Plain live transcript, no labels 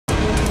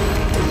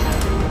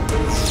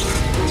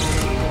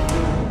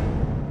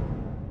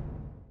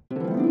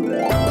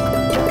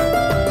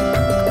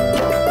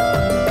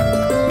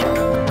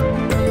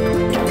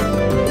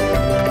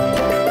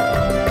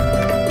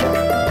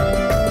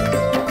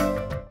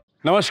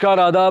नमस्कार,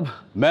 आदाब।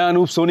 मैं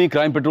अनूप सोनी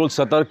क्राइम पेट्रोल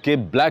सतर्क के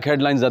ब्लैक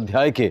हेडलाइंस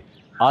अध्याय के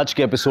आज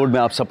के एपिसोड में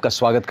आप सबका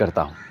स्वागत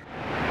करता हूं।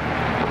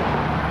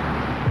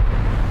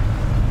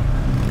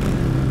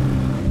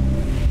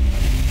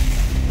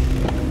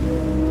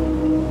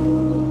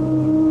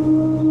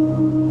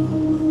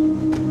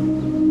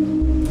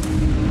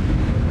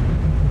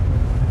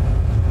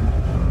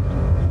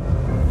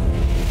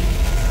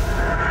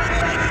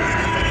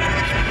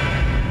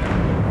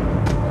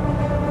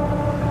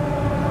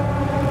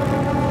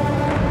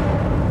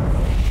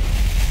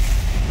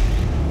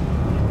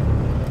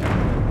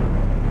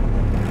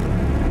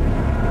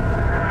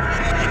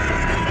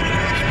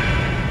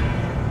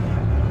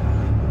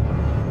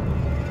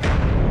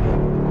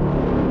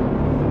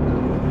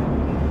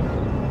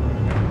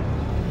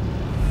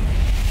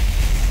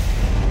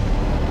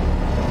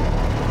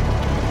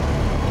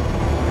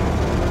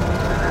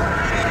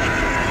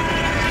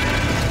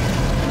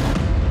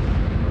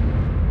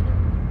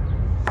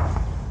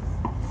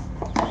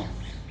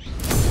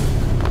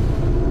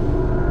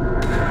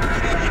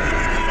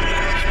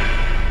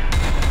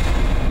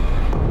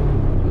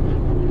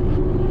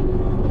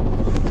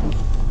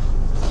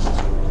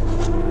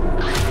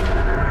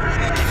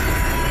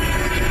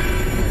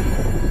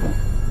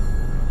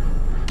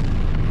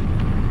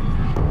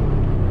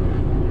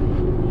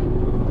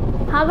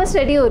 हाँ, बस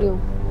रेडी हो रही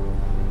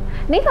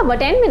हूँ। नहीं पापा,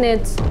 10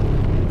 मिनट्स।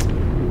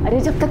 अरे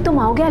जब तक तुम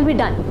आओगे आई विल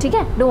बी डन, ठीक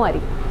है? Don't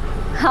worry.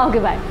 हाँ, ओके,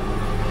 बाय।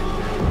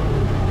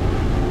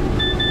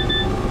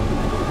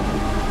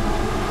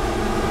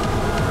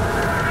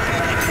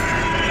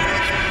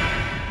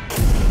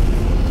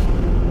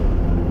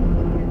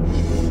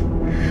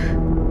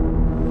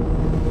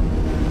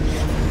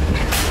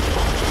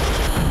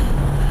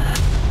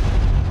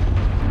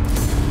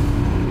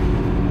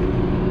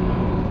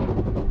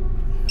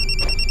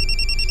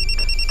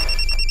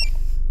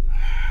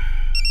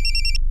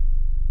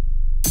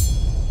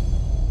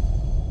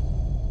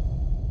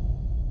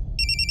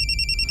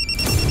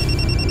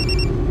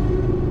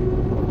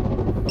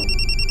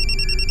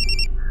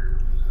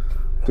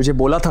 तुझे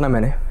बोला था ना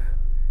मैंने,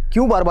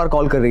 क्यों बार बार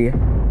कॉल कर रही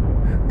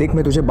है? देख,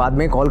 मैं तुझे बाद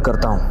में कॉल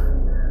करता हूं,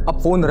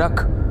 अब फोन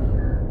रख।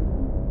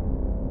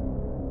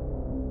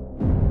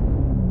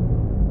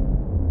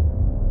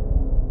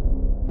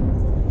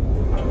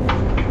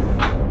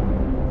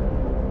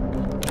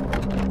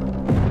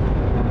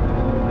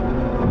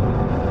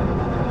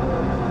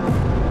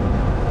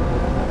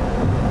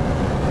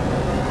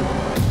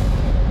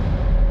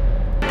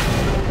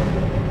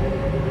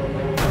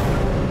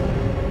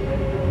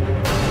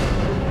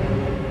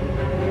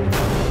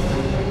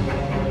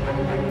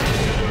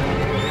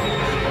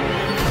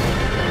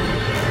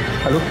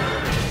 Hello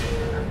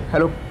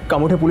hello,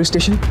 Kamothe police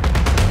station.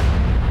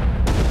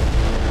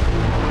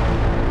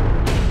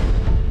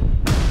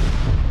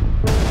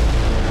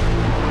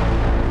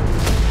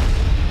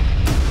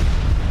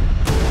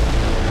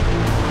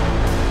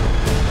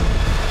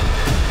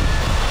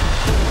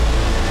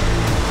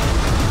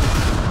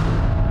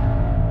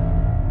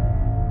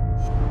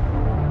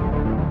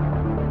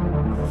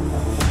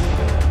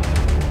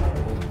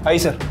 आई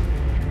सर,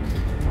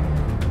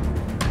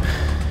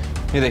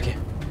 ये देखिए,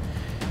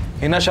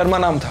 हिना शर्मा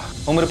नाम था,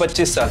 उम्र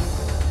 25 साल,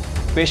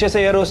 पेशे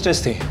से एयर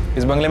होस्टेस थी।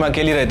 इस बंगले में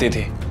अकेली रहती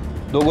थी।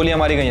 2 गोलियां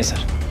मारी गई हैं सर।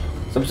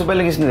 सबसे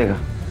पहले किसने देखा?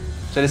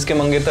 सर, इसके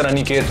मंगेतर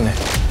अनिकेत ने।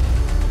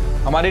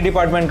 हमारे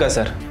डिपार्टमेंट का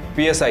sir,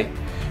 PSI,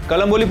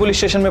 Kalamboli police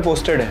station में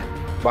पोस्टेड है,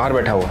 बाहर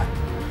बैठा हुआ है।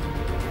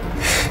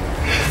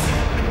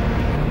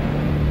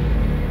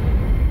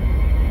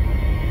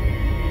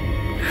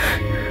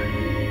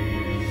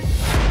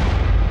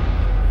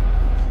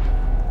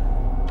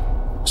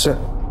 सर,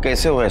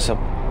 कैसे हुआ है सब?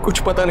 कुछ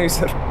पता नहीं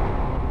सर।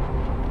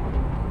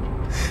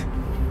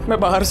 मैं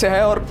बाहर से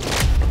आया और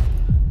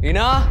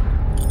हिना,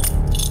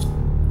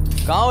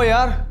 कहाँ हो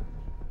यार?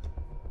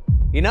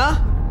 हिना?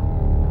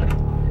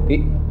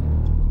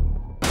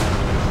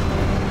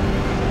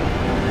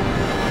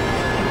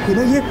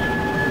 हिना, ये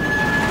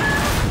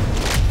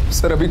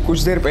सर अभी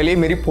कुछ देर पहले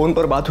मेरी फोन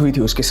पर बात हुई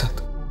थी उसके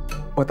साथ।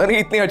 पता नहीं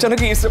इतने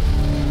अचानक ये सब।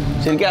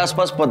 सिर के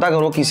आसपास पता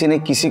करो, किसी ने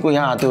किसी को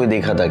यहाँ आते हुए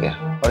देखा था क्या,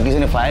 और किसी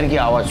ने फायर की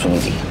आवाज सुनी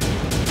थी?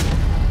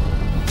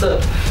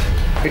 सर,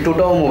 ये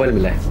टूटा हुआ मोबाइल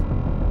मिला है।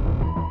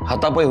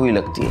 हाथापाई हुई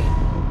लगती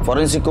है।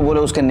 फॉरेंसिक को बोले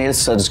उसके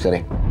नेल्स सर्च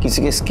करें,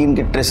 किसी के स्किन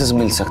के ट्रेसेस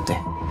मिल सकते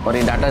हैं, और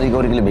ये डाटा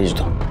रिकवरी के लिए भेज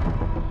दो।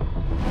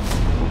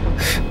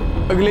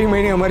 अगले ही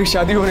महीने हमारी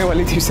शादी होने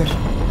वाली थी सर।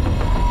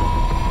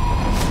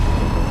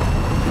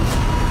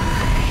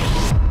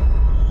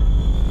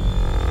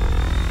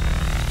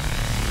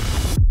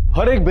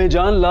 हर एक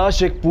बेजान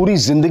लाश एक पूरी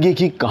जिंदगी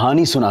की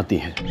कहानी सुनाती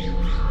है।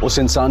 उस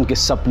इंसान के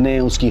सपने,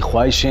 उसकी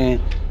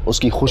ख्वाहिशें,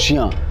 उसकी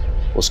खुशियां,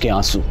 उसके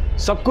आंसू,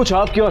 सब कुछ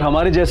आपके और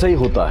हमारे जैसा ही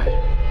होता है।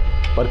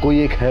 पर कोई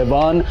एक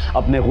हैवान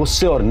अपने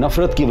गुस्से और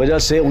नफरत की वजह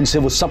से उनसे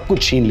वो सब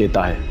कुछ छीन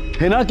लेता है।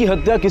 हिना की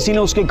हत्या किसी ने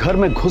उसके घर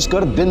में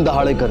घुसकर दिन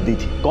दहाड़े कर दी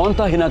थी। कौन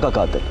था हिना का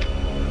कातिल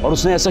और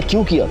उसने ऐसा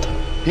क्यों किया था?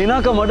 हिना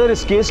का मर्डर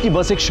इस केस की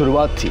बस एक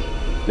शुरुआत थी,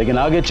 लेकिन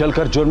आगे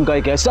चलकर जुर्म का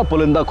एक ऐसा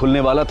पुलिंदा खुलने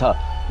वाला था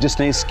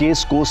जिसने इस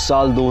केस को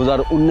साल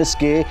 2019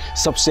 के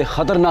सबसे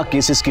खतरनाक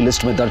केसेस की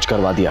लिस्ट में दर्ज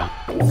करवा दिया।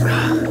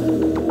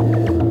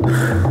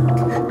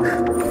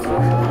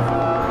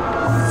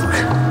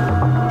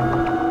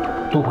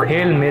 तू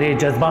खेल मेरे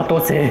जज्बातों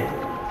से,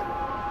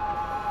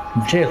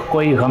 मुझे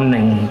कोई गम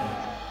नहीं।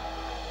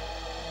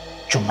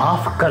 जो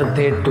माफ कर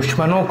दे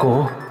दुश्मनों को,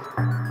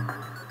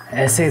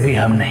 ऐसे भी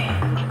हम नहीं।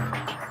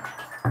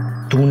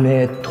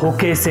 तूने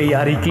धोखे से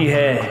यारी की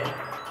है,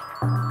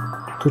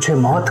 तुझे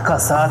मौत का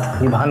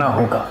साथ निभाना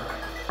होगा।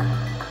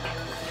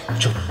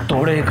 जो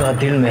तोड़ेगा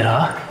दिल मेरा,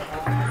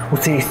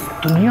 उसे इस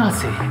दुनिया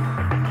से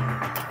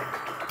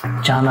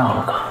जाना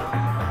होगा।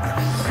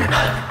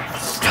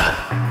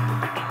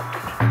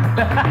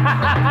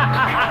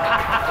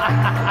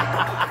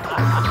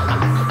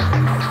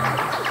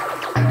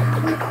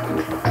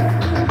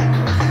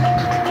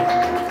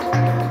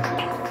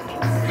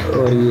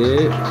 और ये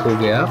हो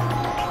गया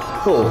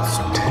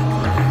पोस्ट।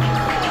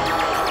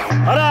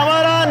 अरे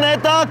हमारा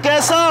नेता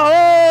कैसा हो?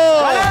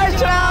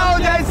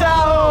 जैसा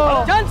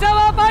हो।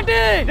 जनसेवा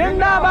पार्टी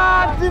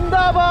जिंदाबाद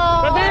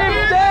जिंदाबाद। प्रदीप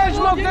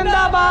देशमुख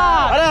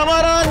जिंदाबाद। अरे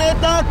हमारा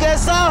नेता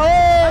कैसा हो?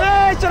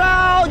 गणेश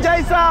राव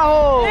जैसा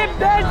हो।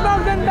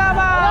 देशमुख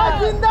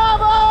जिंदाबाद।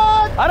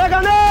 जिंदाबाद। अरे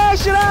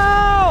गणेश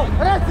राव।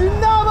 अरे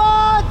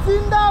जिंदाबाद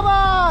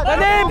जिंदाबाद।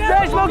 प्रदीप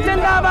देशमुख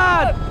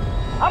जिंदाबाद।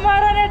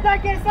 हमारा नेता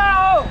कैसा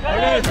हो?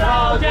 गणेश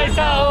राव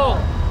जैसा हो।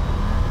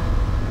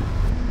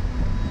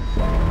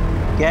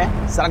 क्या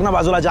है? सरकना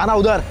बाजूला, जाना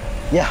उधर।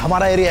 ये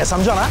हमारा एरिया है,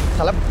 समझो ना।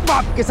 साला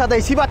बाप के साथ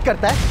ऐसी बात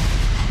करता है।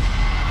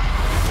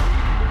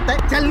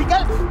 चल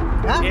निकल।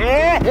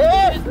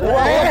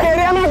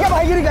 एरिया में क्या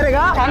भाईगिरी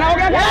करेगा? खाना हो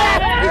गया क्या?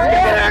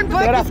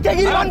 किसके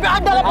गिरबान पे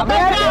हाथ डाला पता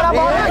है?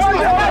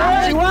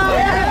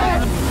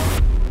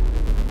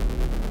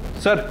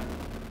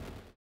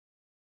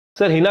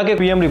 सर हिना के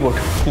पीएम रिपोर्ट।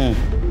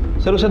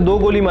 सर उसे 2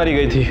 गोली मारी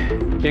गई थी,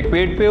 एक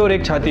पेट पे और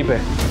एक छाती पे।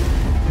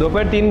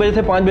 दोपहर 3 बजे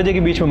से 5 बजे के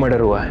बीच में मर्डर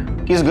हुआ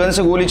है। किस गन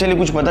से गोली चली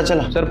कुछ पता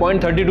चला? सर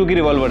 .32 की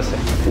रिवॉल्वर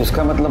से।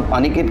 इसका मतलब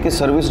अनिकेत के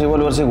सर्विस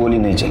रिवॉल्वर से गोली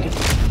नहीं चली।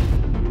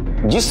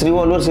 जिस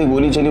रिवॉल्वर से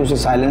गोली चली उसे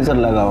साइलेंसर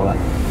लगा होगा,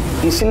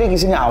 इसलिए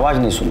किसी ने आवाज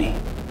नहीं सुनी।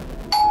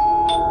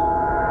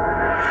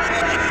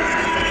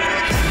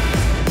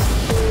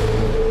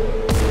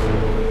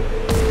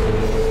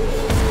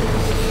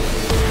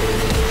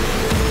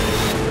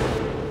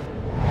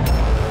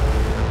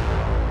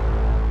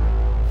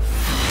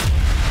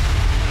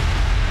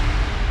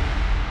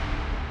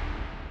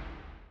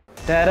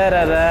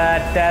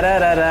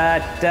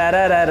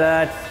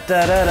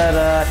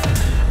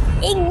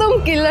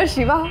 एकदम किलर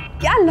शिवा,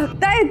 क्या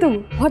लगता है तुम?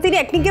 और तेरी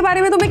एक्टिंग के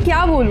बारे में तो मैं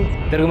क्या बोलूं?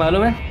 तेरे को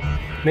मालूम है,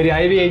 मेरी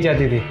आई भी यही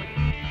चाहती थी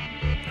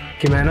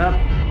कि मैं ना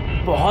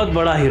बहुत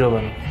बड़ा हीरो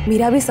बनूं।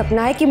 मेरा भी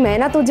सपना है कि मैं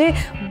ना तुझे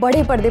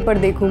बड़े पर्दे पर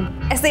देखूं,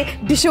 ऐसे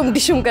डिशुम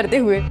डिशुम करते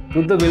हुए।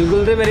 तू तो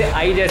बिल्कुल से मेरी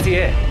आई जैसी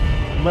है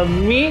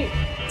मम्मी।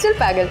 चल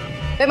पागल,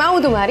 मैं माँ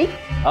हूँ तुम्हारी।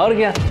 और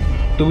क्या,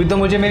 तू भी तो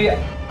मुझे मेरी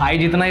आई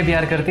जितना ही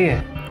प्यार करती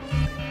है।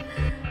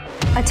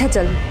 अच्छा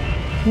चल,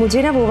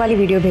 मुझे ना वो वाली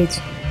वीडियो भेज,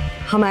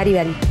 हमारी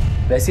वाली।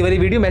 वैसी वाली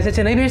वीडियो मैसेज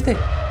से नहीं भेजते,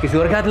 किसी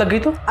और के हाथ लग गई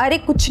तो? अरे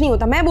कुछ नहीं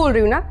होता, मैं बोल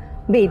रही हूँ ना,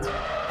 भेज।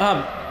 हाँ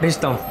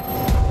भेजता हूँ।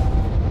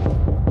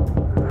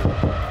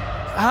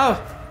 हाँ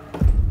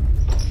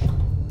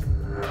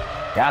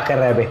क्या कर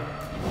रहा है बे?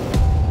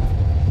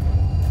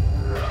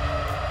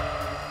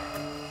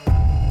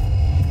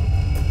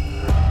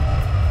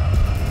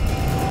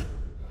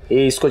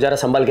 ये इसको जरा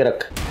संभाल के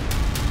रख।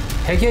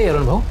 है क्या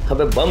अरुण भाऊ?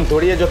 अबे बम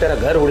थोड़ी है जो तेरा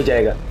घर उड़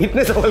जाएगा।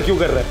 इतने सवाल क्यों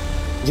कर रहा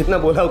है? जितना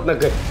बोला उतना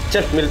कर।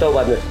 चल मिलता हूँ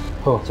बाद में।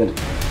 हो चल।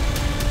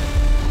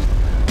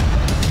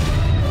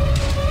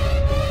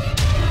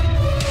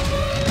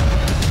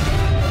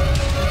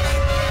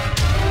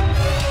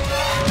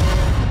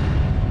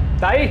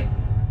 ताई,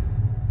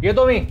 ये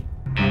तो मैं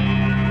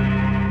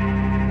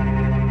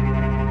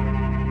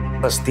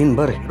बस दिन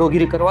भर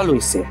हीरोगिरी करवा लो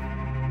इससे।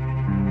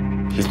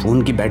 इस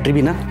फोन की बैटरी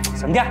भी ना।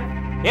 संध्या,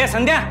 ये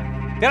संध्या,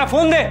 तेरा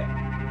फोन दे।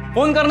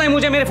 फोन करना है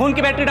मुझे, मेरे फोन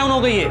की बैटरी डाउन हो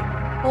गई है।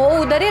 वो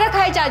उधर ही रखा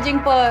है चार्जिंग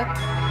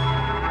पर।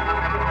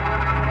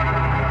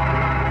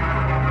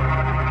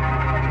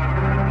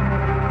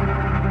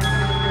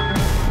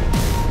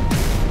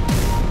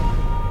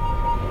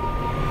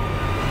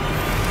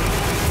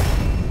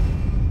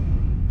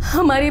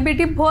 हमारी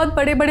बेटी बहुत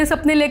बड़े बड़े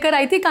सपने लेकर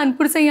आई थी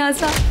कानपुर से यहाँ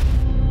सा।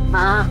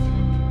 हाँ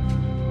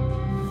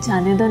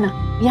जाने दो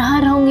ना,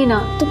 यहाँ रहूंगी ना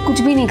तो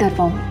कुछ भी नहीं कर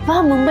पाऊंगी।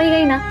 वहाँ मुंबई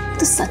गई ना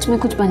तो सच में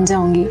कुछ बन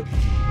जाऊंगी।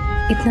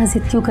 इतना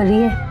जिद क्यों कर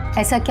रही है?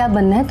 ऐसा क्या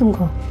बनना है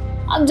तुमको?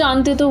 आप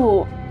जानते तो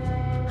हो,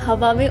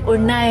 हवा में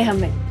उड़ना है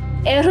हमें,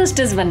 एयर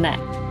होस्टेस बनना है।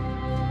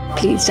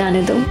 प्लीज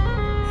जाने दो।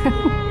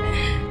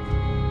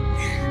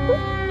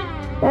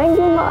 थैंक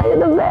यू माँ, यू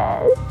द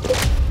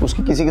बेस्ट।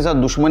 उसकी किसी के साथ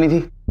दुश्मनी थी?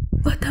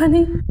 पता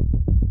नहीं,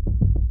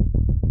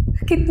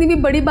 कितनी भी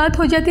बड़ी बात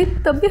हो जाती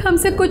तब भी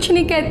हमसे कुछ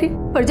नहीं कहती,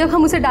 पर जब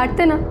हम उसे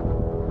डांटते ना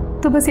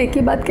तो बस एक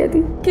ही बात कहती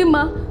कि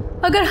माँ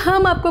अगर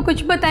हम आपको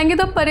कुछ बताएंगे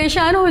तो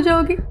परेशान हो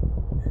जाओगी।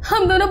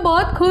 हम दोनों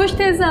बहुत खुश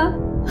थे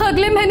साहब।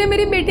 अगले महीने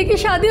मेरी बेटी की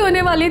शादी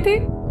होने वाली थी।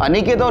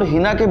 अनिकेत और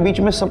हिना के बीच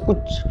में सब कुछ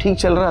ठीक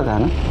चल रहा था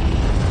ना?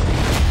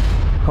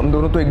 हम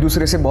दोनों तो एक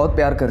दूसरे से बहुत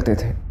प्यार करते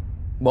थे।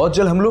 बहुत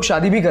जल्द हम लोग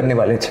शादी भी करने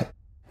वाले थे।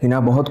 हिना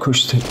बहुत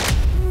खुश थी।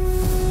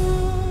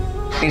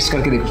 टेस्ट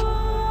करके देखो।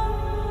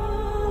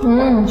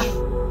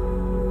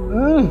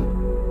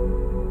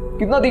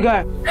 कितना तीखा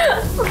है?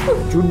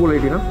 झूठ बोल रही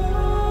थी ना?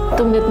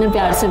 तुमने इतने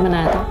प्यार से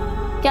बनाया था,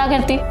 क्या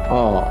करती?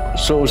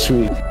 So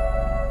sweet.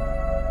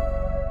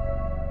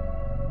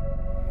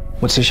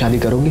 मुझसे शादी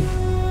करोगी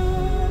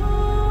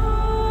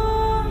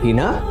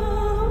हिना?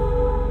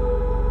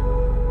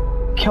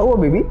 क्या हुआ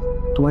बेबी,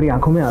 तुम्हारी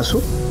आंखों में आंसू?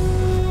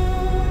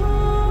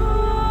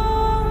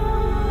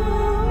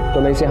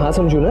 तो मैं इसे हाँ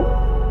समझू ना?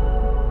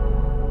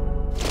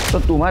 तो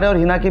तुम्हारे और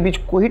हिना के बीच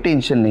कोई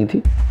टेंशन नहीं थी,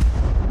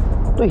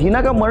 तो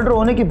हिना का मर्डर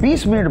होने के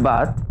 20 मिनट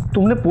बाद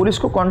तुमने पुलिस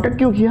को कांटेक्ट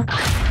क्यों किया?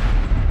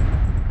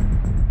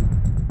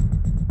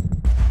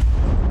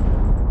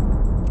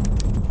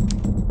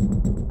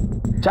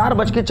 चार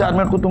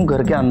 4:04 को तुम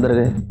घर के अंदर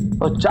गए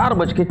और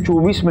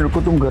 4:24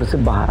 को तुम घर से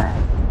बाहर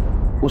आए।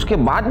 उसके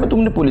बाद में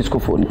तुमने पुलिस को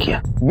फोन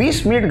किया।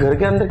 20 मिनट घर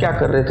के अंदर क्या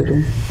कर रहे थे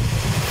तुम?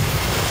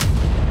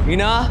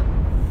 हिना,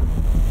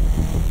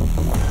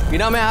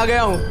 हिना मैं आ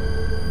गया हूं।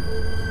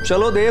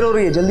 चलो देर हो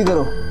रही है, जल्दी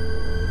करो।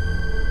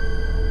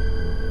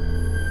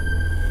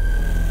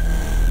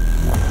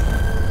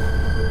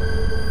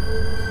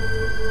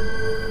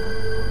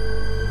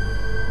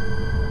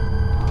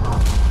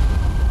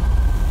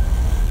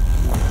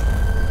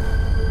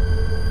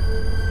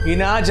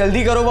 हिना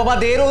जल्दी करो बाबा,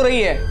 देर हो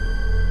रही है।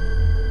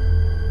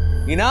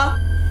 हिना,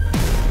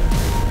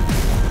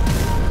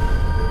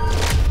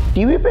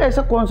 टीवी पे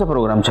ऐसा कौन सा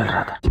प्रोग्राम चल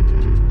रहा था?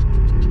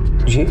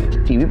 जी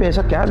टीवी पे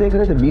ऐसा क्या देख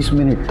रहे थे 20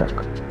 मिनट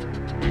तक?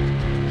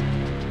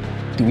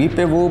 टीवी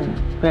पे वो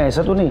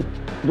ऐसा तो नहीं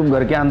तुम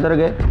घर के अंदर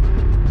गए,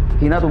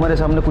 हिना तुम्हारे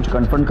सामने कुछ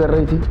कन्फ्रंट कर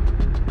रही थी,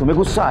 तुम्हें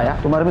गुस्सा आया,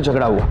 तुम्हारे में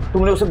झगड़ा हुआ,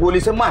 तुमने उसे गोली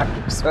से मार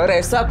दी। सर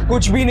ऐसा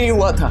कुछ भी नहीं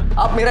हुआ था,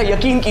 आप मेरा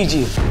यकीन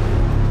कीजिए।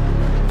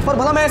 पर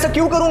भला मैं ऐसा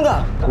क्यों करूंगा?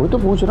 कोई तो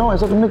पूछ रहा हूँ,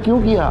 ऐसा तुमने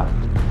क्यों किया?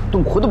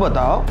 तुम खुद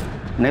बताओ,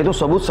 नहीं तो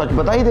सबूत सच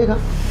बता ही देगा।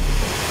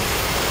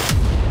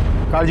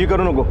 काळजी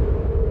करू नको,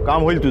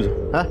 काम होईल तुझं।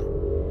 हाँ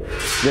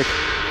देख,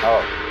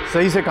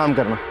 सही से काम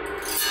करना,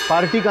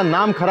 पार्टी का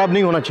नाम खराब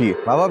नहीं होना चाहिए।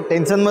 बाबा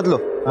टेंशन मत लो,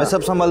 मैं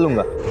सब संभाल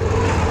लूंगा।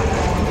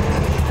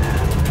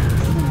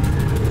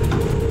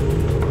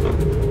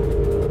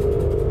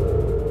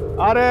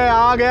 अरे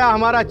आ गया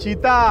हमारा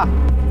चीता।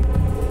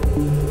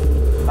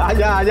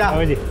 आजा आजा।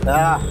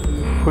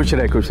 खुश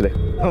रहे खुश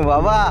रहे।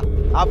 बाबा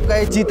आपका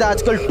ये चीता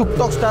आजकल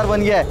टिकटॉक स्टार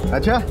बन गया है।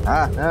 अच्छा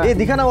हाँ ये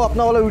दिखा ना, वो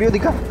अपना वाला वीडियो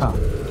दिखा। हाँ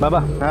बाबा।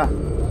 हाँ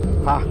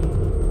हाँ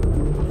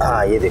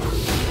हाँ ये देखो,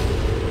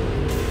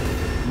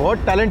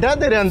 बहुत टैलेंट है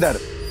तेरे अंदर।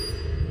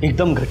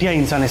 एकदम घटिया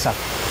इंसान है साहब।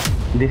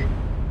 देख,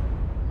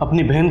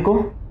 अपनी बहन को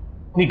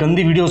अपनी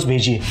गंदी वीडियोस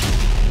भेजिए।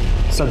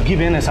 सगी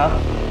बहन है साहब।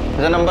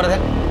 ऐसा नंबर दे।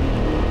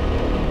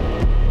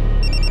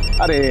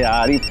 अरे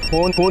यार ये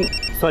फोन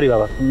सॉरी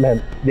बाबा, मैं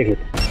देख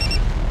लेता।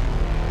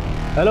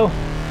 Hello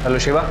hello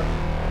Shiva,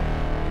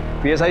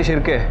 PSI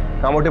Shirke,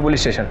 Kamothe police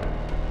station.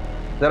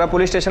 जरा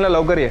पुलिस स्टेशनला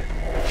लवकर ये।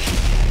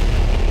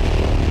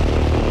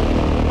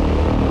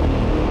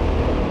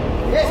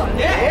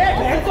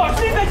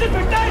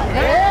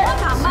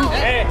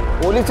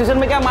 पुलिस स्टेशन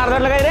में क्या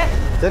मारधाड़ लगाई रे?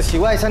 सर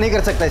शिवा ऐसा नहीं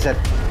कर सकता है सर।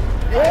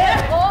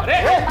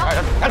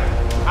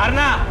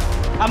 अरना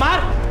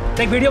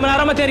अमार, एक वीडियो बना रहा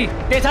हूँ मैं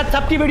तेरे साथ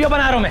सबकी वीडियो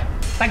बना रहा हूँ मैं,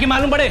 ताकि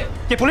मालूम पड़े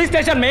कि पुलिस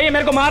स्टेशन में ये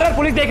मेरे को मार रहा है,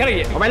 पुलिस देख रही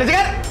है। मैंने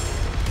सिखा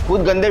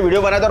खुद गंदे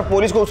वीडियो बनाता और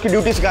पुलिस को उसकी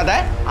ड्यूटी सिखाता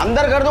है।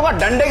 अंदर कर दूंगा,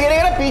 डंडे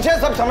गिरेंगे ना पीछे,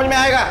 सब समझ में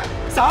आएगा।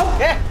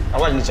 साहब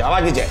आवाज नीचे,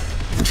 आवाज नीचे।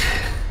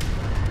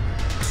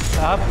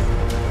 साहब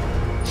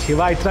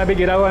शिवा इतना भी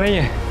गिरा हुआ नहीं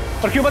है,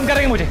 और क्यों बंद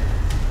करेंगे मुझे?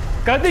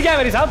 गलती क्या है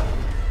मेरी साहब?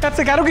 मैं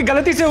आपसे कह रहा हूँ कि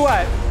गलती से हुआ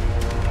है,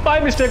 बाय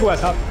मिस्टेक हुआ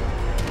साहब।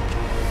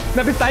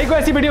 मैं अभी ताई को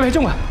ऐसी वीडियो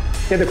भेजूंगा।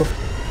 ये देखो,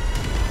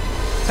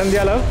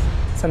 संध्या लव,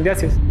 संध्या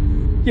सिस,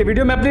 ये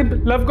वीडियो मैं अपनी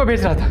लव को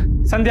भेज रहा था,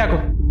 संध्या को।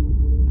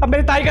 अब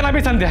मेरी ताई का नाम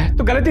भी संध्या है,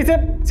 तो गलती से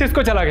सिस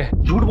को चला गया।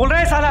 झूठ बोल रहा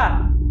है साला।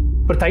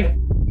 और ताई,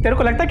 तेरे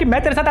को लगता है कि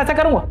मैं तेरे साथ ऐसा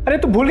करूंगा? अरे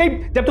तू भूल गई,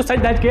 जब तू सच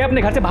धज के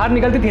अपने घर से बाहर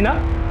निकलती थी ना,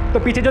 तो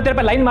पीछे जो तेरे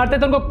पर लाइन मारते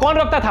थे उनको कौन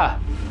रोकता था?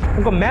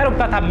 उनको मैं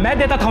रोकता था, मैं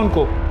देता था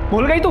उनको।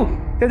 भूल गई तू?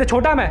 तेरे से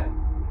छोटा मैं,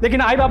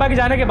 लेकिन आई बाबा के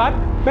जाने के बाद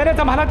मैंने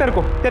संभाला तेरे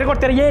को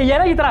तेरे ये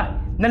ना इतना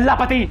नल्ला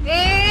पति।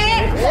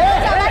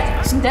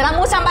 जरा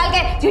मुंह संभाल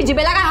के,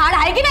 जिबेला का हाड़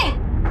है कि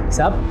नहीं?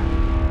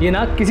 साहब ये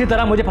ना किसी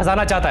तरह मुझे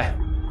फंसाना चाहता है,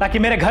 ताकि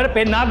मेरे घर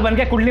पे नाक बन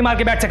के कुंडली मार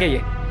के बैठ सके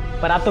ये।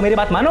 पर आप तो मेरी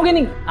बात मानोगे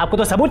नहीं, आपको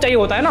तो सबूत चाहिए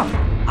होता है ना।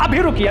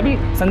 अभी रुकिए, अभी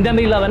संध्या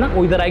मेरी लव है ना,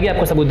 वो इधर आएगी,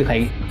 आपको सबूत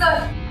दिखाएगी।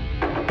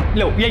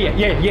 लो ये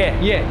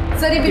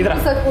सर, ये बिल्कुल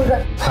सच बोल रहा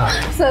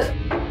है। सर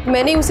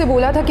मैंने उसे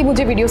बोला था कि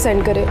मुझे वीडियो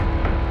सेंड करे।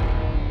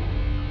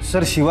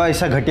 सर शिवा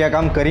ऐसा घटिया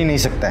काम कर ही नहीं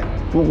सकता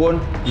है। तू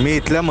कौन? मी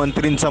इथल्या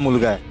मंत्रींचा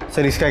मुलगा है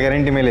सर, इसका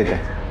गारंटी में लेते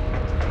हैं।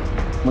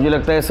 मुझे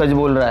लगता है सच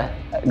बोल रहा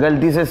है,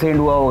 गलती से सेंड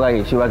हुआ होगा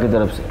ये शिवा की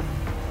तरफ से।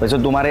 वैसे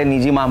तुम्हारे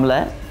निजी मामला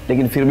है,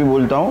 लेकिन फिर भी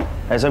बोलता हूँ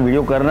ऐसा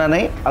वीडियो करना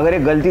नहीं। अगर ये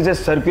गलती से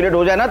सर्कुलेट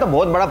हो जाए ना तो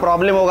बहुत बड़ा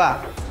प्रॉब्लम होगा।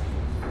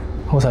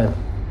 हो साहब।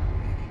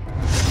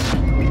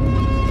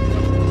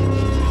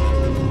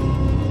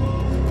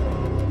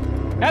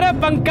 अरे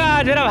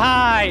पंकज मेरा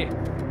भाई,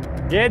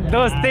 ये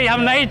दोस्ती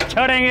हम नहीं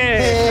छोड़ेंगे।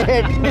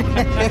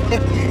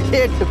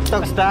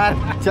 टिकटॉक स्टार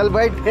चल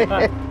बैठ।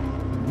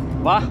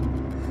 वाह,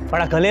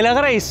 बड़ा गले लग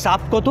रहा है इस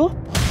सांप को। तू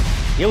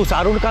ये उस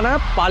अरुण का ना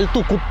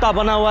पालतू कुत्ता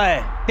बना हुआ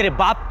है। तेरे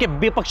बाप के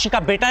विपक्षी का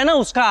बेटा है ना,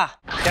 उसका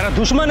तेरा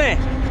दुश्मन है।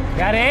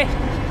 क्या रे,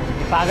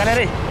 पागल है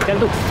रे? चल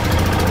तू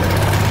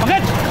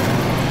पकड़।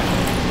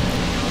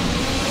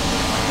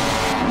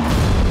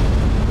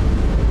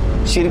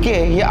 शिरके,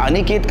 ये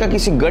अनिकेत का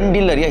किसी गन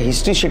डीलर या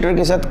हिस्ट्री शीटर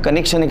के साथ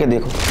कनेक्शन है क्या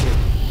देखो।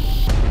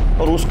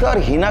 और उसका और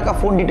हिना का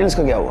फोन डिटेल्स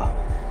का क्या हुआ?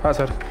 हाँ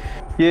सर,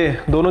 ये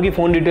दोनों की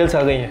फ़ोन डिटेल्स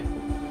आ गई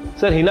हैं।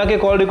 सर हिना के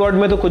कॉल रिकॉर्ड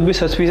में तो कुछ भी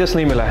सस्पिशियस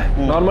नहीं मिला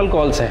है, नॉर्मल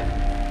कॉल्स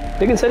हैं।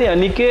 लेकिन सर ये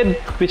अनिकेत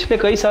पिछले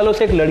कई सालों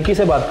से एक लड़की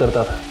से बात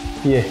करता था।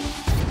 ये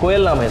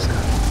कोयल नाम है इसका।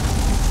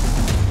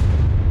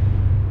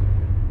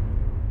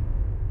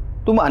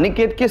 तुम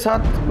अनिकेत के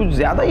साथ कुछ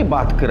ज्यादा ही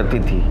बात करती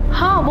थी।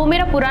 हाँ, वो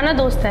मेरा पुराना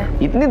दोस्त है।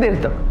 इतनी देर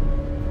तक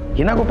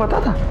हिना को पता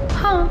था?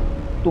 हाँ।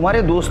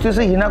 तुम्हारे दोस्ती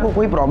से हिना को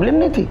कोई प्रॉब्लम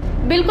नहीं थी?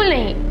 बिल्कुल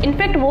नहीं,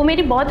 इनफैक्ट वो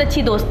मेरी बहुत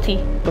अच्छी दोस्त थी।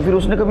 तो फिर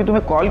उसने कभी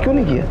तुम्हें कॉल क्यों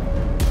नहीं किया?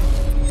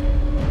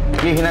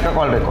 ये हिना का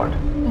कॉल रिकॉर्ड।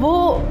 वो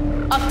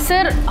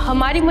अक्सर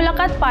हमारी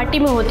मुलाकात पार्टी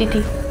में होती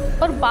थी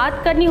और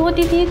बात करनी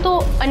होती थी तो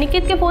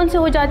अनिकेत के फोन से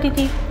हो जाती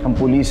थी। हम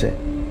पुलिस है,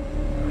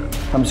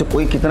 हमसे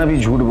कोई कितना भी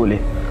झूठ बोले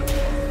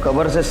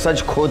कब्र से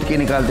सच खोद के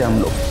निकालते हम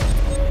लोग।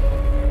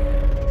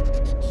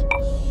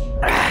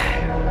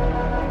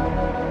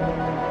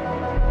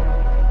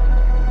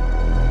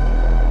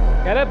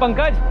 कह रहे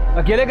पंकज,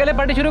 अकेले अकेले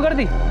पार्टी शुरू कर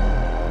दी?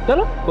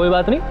 चलो कोई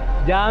बात नहीं,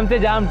 जाम से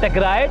जाम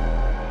टकराए,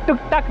 टुक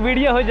टक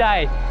वीडियो हो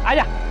जाए।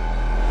 आजा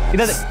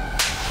इधर।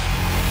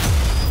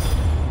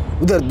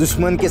 उधर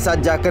दुश्मन के साथ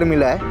जाकर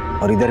मिला है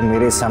और इधर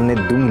मेरे सामने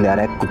दुम मिला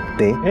रहा है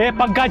कुत्ते। ए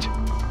पंकज,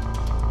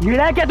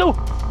 लीड़ा है क्या तू?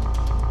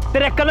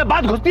 तेरे अक्ल में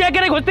बात घुसती है कि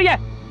नहीं घुसती है?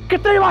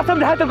 कितनी बार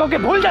समझाया तेरे को कि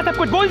भूल जा सब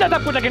कुछ, बोल जा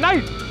सब कुछ, लेकिन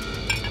नहीं।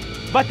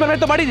 बचपन में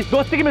तो बड़ी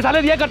दोस्ती की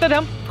मिसालें दिया करते थे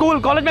हम, स्कूल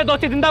कॉलेज में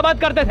दोस्ती जिंदाबाद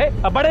करते थे।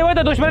 अब बड़े हुए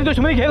तो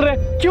दुश्मनी खेल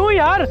रहे। क्यों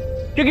यार?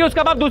 क्योंकि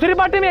उसका बाप दूसरी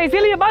पार्टी में है,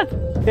 इसीलिए बस।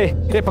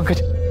 ए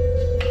पंकज,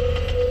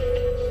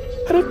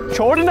 अरे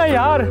छोड़ना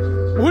यार,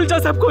 भूल जा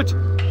सब कुछ।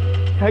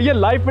 ये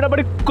लाइफ में ना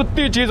बड़ी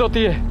कुत्ती चीज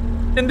होती है,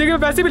 जिंदगी में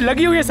वैसे भी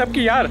लगी हुई है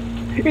सबकी यार।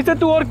 इसे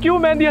तू और क्यों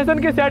मेहंदी हसन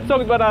के सैड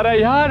सॉन्ग बना रहा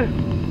है यार?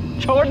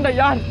 छोड़ना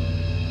यार,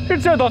 फिर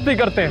से दोस्ती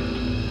करते हैं।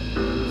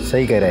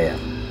 सही कह रहा है यार,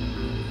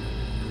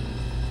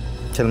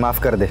 चल माफ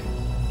कर दे।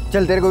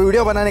 चल तेरे को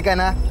वीडियो बनाने का है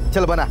ना,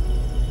 चल बना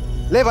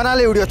ले, बना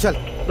ले वीडियो। चल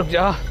रुक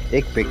जा,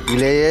 एक पेटी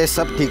ले, ये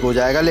सब ठीक हो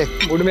जाएगा। ले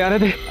मूड में आने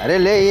दे। अरे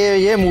ले,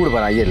 ये मूड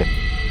बना, ये ले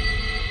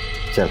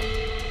चल।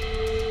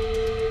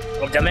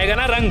 जमेगा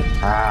ना रंग?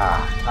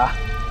 हाँ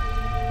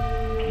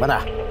बना।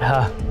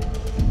 हाँ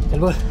चल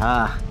बोल।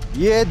 हाँ,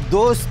 ये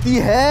दोस्ती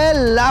है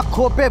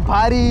लाखों पे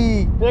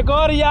भारी। एक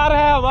और यार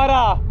है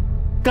हमारा,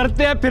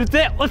 करते हैं फिर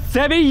से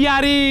उससे भी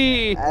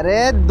यारी।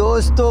 अरे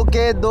दोस्तों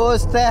के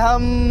दोस्त है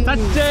हम,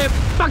 सच्चे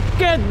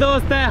पक्के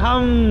दोस्त है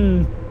हम।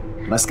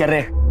 बस कर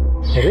रहे।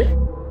 अरे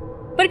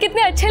पर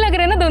कितने अच्छे लग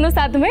रहे हैं ना दोनों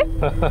साथ में।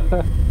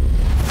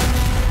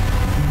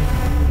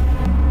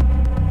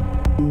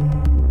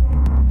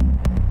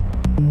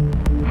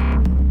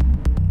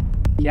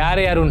 क्या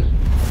रे अरुण,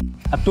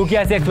 अब तू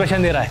क्या ऐसे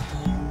एक्सप्रेशन दे रहा है?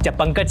 जब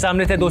पंकज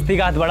सामने से दोस्ती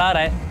का हाथ बढ़ा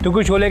रहा है, तू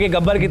कुछ छोले के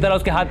गब्बर की तरह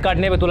उसके हाथ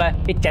काटने पे तुला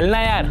है। ये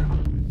चलना यार,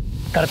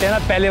 करते हैं ना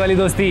पहले वाली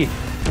दोस्ती।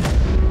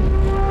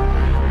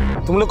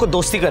 तुम लोग को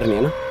दोस्ती करनी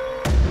है ना,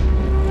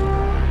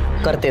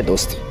 करते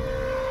दोस्ती।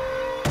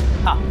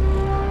 हाँ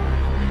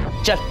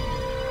चल,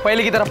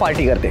 पहले की तरह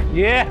पार्टी करते।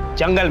 ये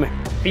जंगल में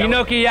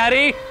तीनों की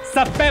यारी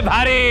सब पे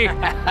भारी।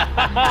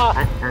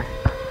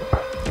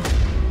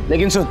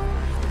 लेकिन सुन,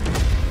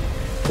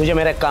 तुझे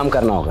मेरा एक काम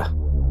करना होगा।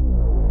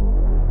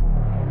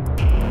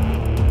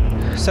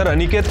 सर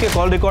अनिकेत के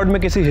कॉल रिकॉर्ड में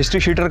किसी हिस्ट्री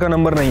शीटर का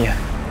नंबर नहीं है,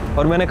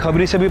 और मैंने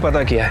खबरी से भी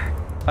पता किया है।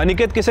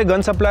 अनिकेत किसी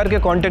गन सप्लायर के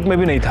कांटेक्ट में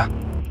भी नहीं था।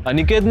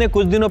 अनिकेत ने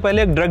कुछ दिनों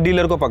पहले एक ड्रग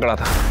डीलर को पकड़ा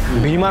था,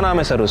 भीमा नाम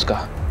है सर उसका।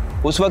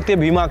 उस वक्त ये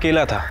भीमा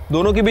अकेला था,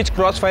 दोनों के बीच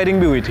क्रॉस फायरिंग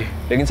भी हुई थी,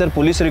 लेकिन सर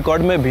पुलिस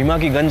रिकॉर्ड में भीमा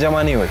की गन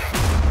जमा नहीं हुई।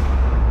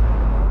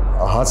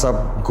 हाँ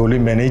साहब, गोली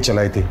मैंने ही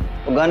चलाई थी।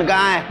 तो गन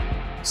कहाँ है?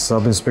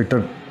 सब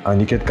इंस्पेक्टर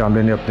अनिकेत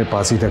कामले ने अपने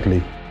पास ही तक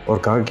ली और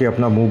कहा कि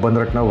अपना मुंह बंद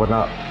रखना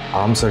वरना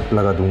आर्म सेट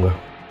लगा दूंगा।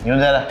 यूं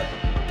जरा।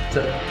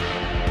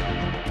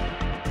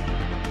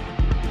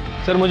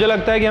 सर मुझे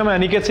लगता है कि हमें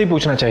अनिकेत से ही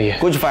पूछना चाहिए।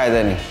 कुछ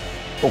फायदा नहीं,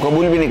 वो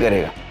कबूल भी नहीं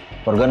करेगा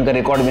और गन का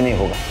रिकॉर्ड भी नहीं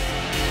होगा।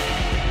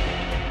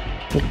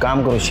 एक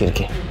काम करो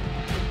शिरके,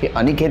 ये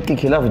अनिकेत के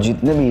खिलाफ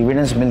जितने भी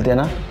एविडेंस मिलते हैं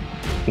ना,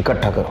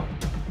 इकट्ठा करो।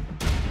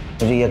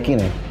 मुझे यकीन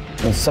है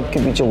इन सब के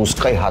पीछे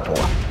उसका ही हाथ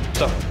होगा।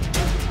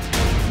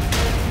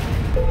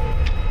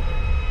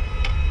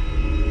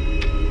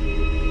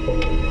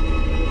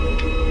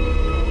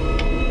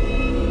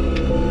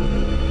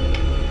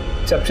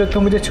 जब से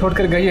तो मुझे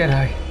छोड़कर गई है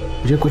राई,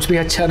 मुझे कुछ भी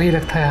अच्छा नहीं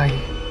लगता है आई।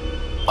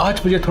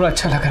 आज मुझे थोड़ा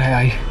अच्छा लग रहा है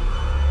आई।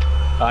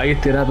 आई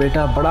तेरा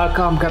बेटा बड़ा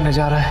काम करने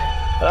जा रहा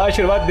है,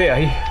 आशीर्वाद दे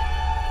आई।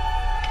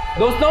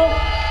 दोस्तों,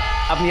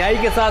 अपनी आई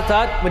के साथ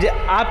साथ मुझे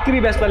आपकी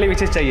भी बेस्ट वाली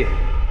विशेष चाहिए।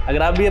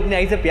 अगर आप भी अपनी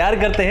आई से प्यार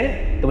करते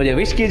हैं तो मुझे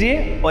विश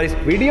कीजिए और इस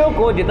वीडियो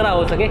को जितना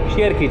हो सके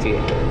शेयर कीजिए।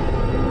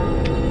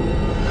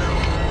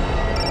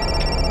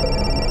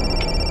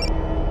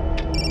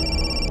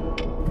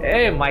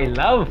 ए माय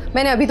लव,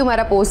 मैंने अभी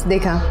तुम्हारा पोस्ट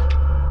देखा,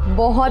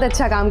 बहुत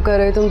अच्छा काम कर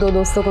रहे हो तुम दो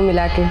दोस्तों को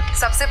मिला के।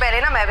 सबसे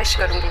पहले ना मैं विश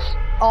करूंगी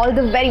ऑल द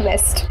वेरी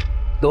बेस्ट।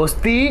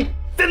 दोस्ती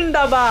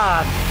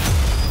जिंदाबाद।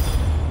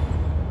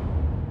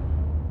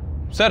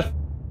 सर,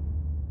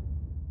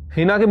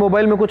 हिना के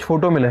मोबाइल में कुछ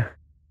फोटो मिले,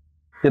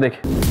 ये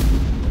देखिए।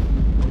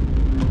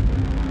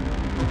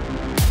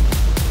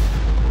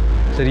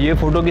 सर, ये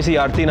फोटो किसी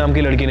आरती नाम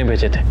की लड़की ने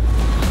भेजे थे।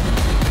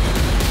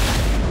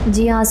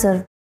 जी हाँ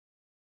सर,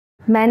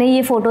 मैंने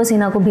ये फोटोज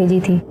हिना को भेजी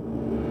थी।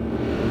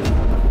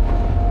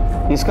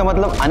 इसका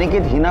मतलब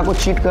अनिकेत हिना को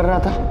चीट कर रहा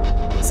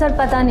था? सर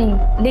पता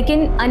नहीं,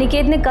 लेकिन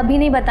अनिकेत ने कभी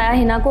नहीं बताया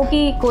हिना को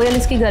कि कोयल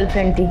उसकी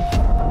गर्लफ्रेंड थी।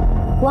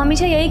 वो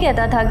हमेशा यही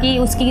कहता था कि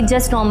उसकी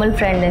जस्ट नॉर्मल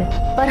फ्रेंड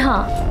है। पर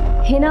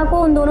हाँ, हिना को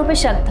उन दोनों पे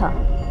शक था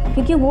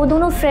क्योंकि वो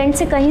दोनों फ्रेंड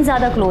से कहीं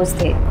ज़्यादा क्लोज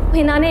थे।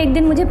 हिना ने एक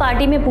दिन मुझे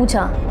पार्टी में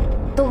पूछा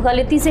तो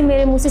गलती से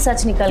मेरे मुंह से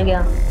सच निकल गया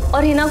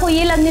और हिना को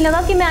ये लगने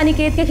लगा कि मैं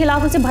अनिकेत के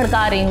खिलाफ उसे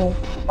भड़का रही हूँ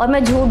और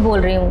मैं झूठ बोल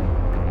रही हूँ।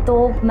 तो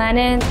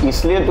मैंने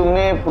इसलिए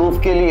तुमने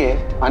प्रूफ के लिए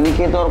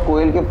अनिकेत और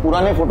कोयल के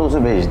पुराने फोटो से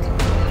भेज दी।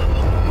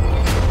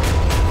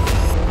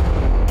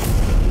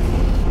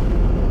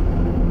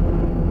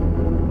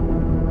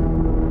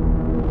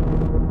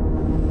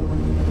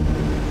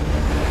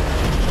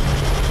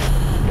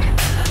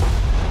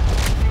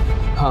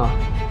 हाँ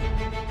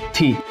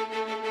थी,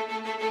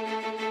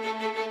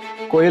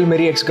 कोयल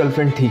मेरी एक्स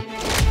गर्लफ्रेंड थी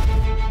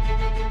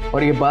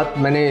और ये बात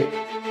मैंने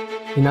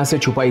हिना से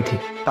छुपाई थी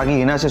ताकि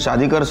हिना से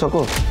शादी कर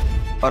सको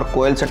और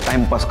कोयल से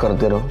टाइम पास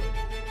करते रहो।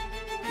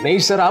 नहीं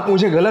सर, आप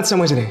मुझे गलत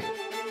समझ रहे हैं।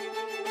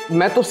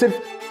 मैं तो सिर्फ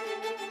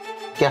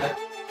क्या,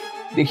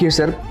 देखिए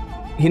सर,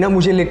 हिना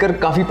मुझे लेकर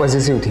काफ़ी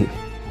पॉजिटिव थी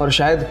और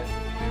शायद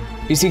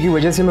इसी की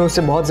वजह से मैं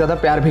उससे बहुत ज़्यादा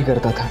प्यार भी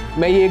करता था।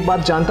 मैं ये एक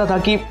बात जानता था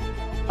कि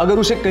अगर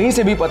उसे कहीं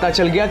से भी पता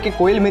चल गया कि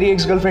कोयल मेरी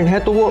एक्स गर्लफ्रेंड है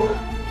तो वो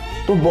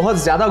बहुत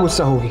ज़्यादा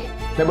गुस्सा होगी।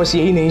 मैं बस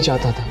यही नहीं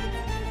चाहता था।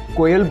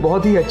 कोयल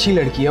बहुत ही अच्छी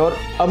लड़की है और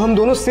अब हम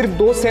दोनों सिर्फ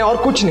दोस्त हैं और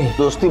कुछ नहीं।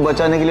 दोस्ती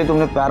बचाने के लिए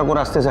तुमने प्यार को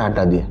रास्ते से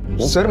हटा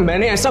दिया। सर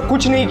मैंने ऐसा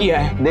कुछ नहीं किया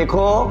है।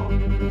 देखो,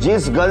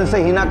 जिस गन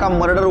से हिना का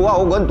मर्डर हुआ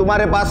वो गन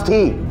तुम्हारे पास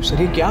थी।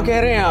 सर ये क्या कह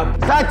रहे हैं आप?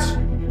 सच।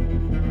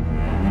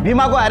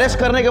 भीमा को अरेस्ट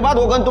करने के बाद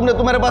वो गन तुमने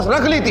तुम्हारे पास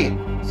रख ली थी।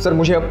 सर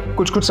मुझे अब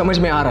कुछ समझ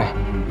में आ रहा है।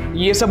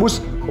 ये सब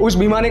उस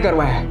भीमा ने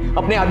करवाया है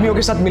अपने आदमियों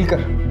के साथ मिलकर।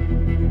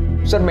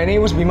 सर मैंने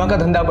उस भीमा का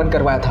धंधा बंद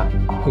करवाया था,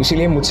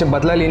 इसीलिए मुझसे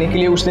बदला लेने के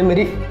लिए उसने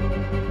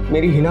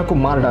मेरी हिना को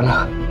मार डाला।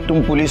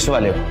 तुम पुलिस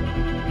वाले हो,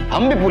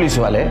 हम भी पुलिस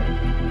वाले।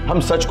 हम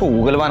सच को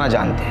उगलवाना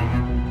जानते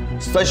हैं।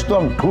 सच तो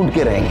हम ढूंढ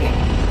के रहेंगे।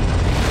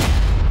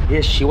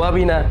 ये शिवा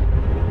भी ना,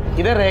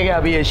 किधर रह गया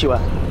अभी ये शिवा?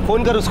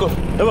 फोन कर उसको।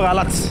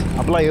 अलेक्स,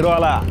 अपना हीरो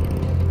वाला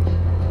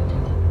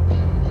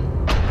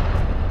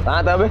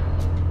कहाँ था? अबे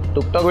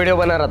टिकटॉक वीडियो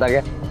बना रहा था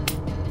क्या?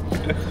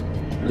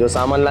 जो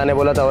सामान लाने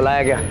बोला था वो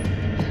लाया क्या?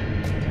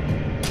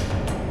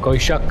 कोई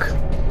शक?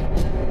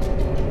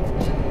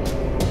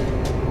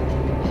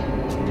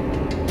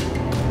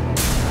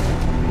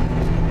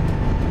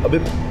 अबे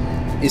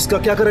इसका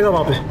क्या करेगा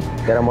वहां पे?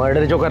 तेरा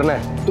मर्डर जो करना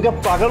है। तो क्या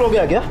पागल हो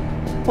गया क्या?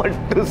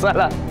 पट्टू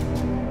साला।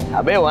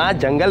 अबे वहां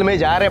जंगल में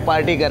जा रहे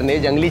पार्टी करने,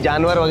 जंगली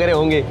जानवर वगैरह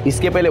होंगे,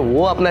 इसके पहले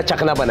वो अपना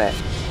चखना बनाए,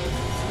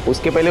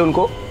 उसके पहले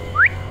उनको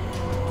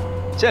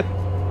चल।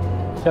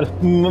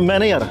 मैं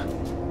नहीं आ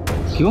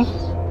रहा। क्यों?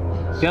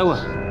 क्या हुआ?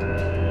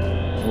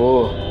 वो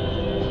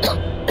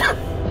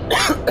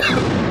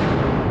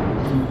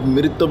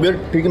मेरी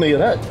तबीयत ठीक नहीं है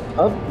ना,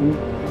 अब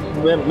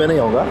मैं नहीं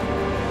आऊंगा।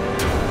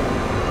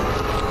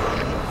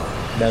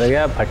 डर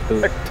गया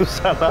फट्टू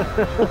साला।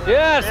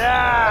 यस,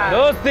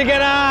 दोस्ती के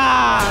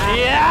नाम।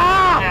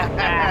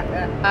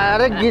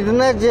 अरे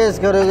कितना चेस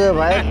करोगे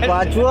भाई?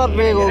 पांचवा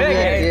पेग हो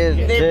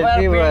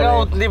गया।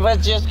 उतनी बार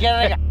चेस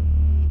करेगा।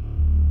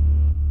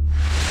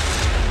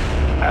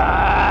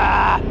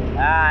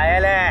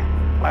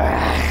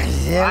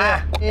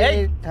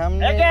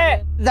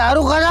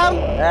 दारू खराब,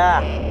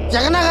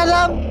 चखना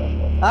खराब,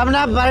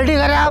 अपना पार्टी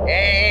खराब।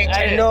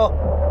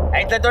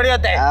 ऐसा थोड़ी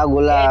होता है।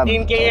 गुलाब,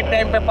 दिन के ये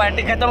टाइम पे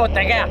पार्टी खत्म होता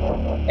है क्या?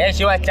 ए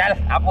शिवा चल,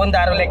 अपन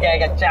दारू लेके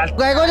आएगा। चल।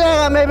 कहीं को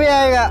जाएगा? मैं भी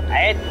आएगा।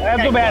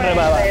 तू बैठ रहे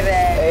बाबा।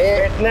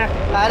 बैठना।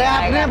 अरे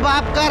अपने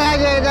बाप का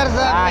राज है इधर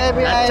से।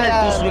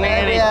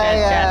 मैं भी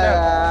आएगा।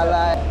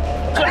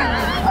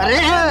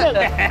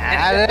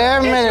 अरे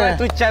मेरे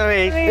तू चल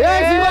रही।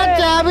 शिवा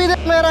चाबी दे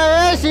मेरा।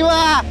 ए शिवा,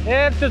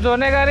 तू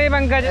सोने का नहीं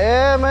पंकज।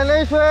 मैं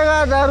नहीं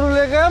सोएगा, दारू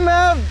लेके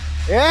मैं।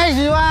 ए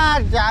शिवा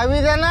चाबी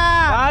देना।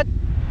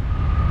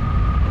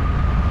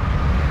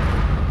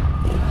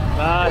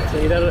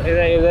 इधर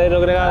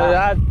रोकने का।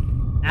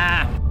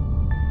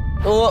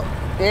 तो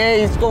ये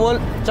इसको बोल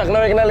चकना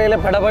वेकना ले ले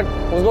फटाफट।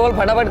 उसको बोल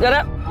फटाफट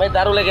करे, मैं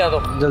दारू लेके आता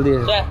हूँ। जल्दी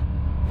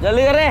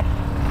जल्दी करे।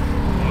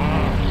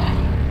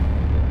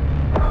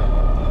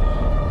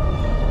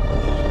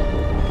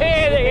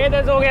 ये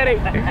हो गया रे,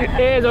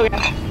 ये हो गया।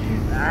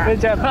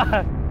 चल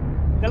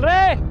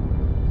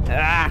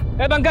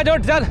रे पंकज,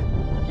 उठ चल।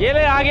 ये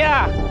ले आ गया।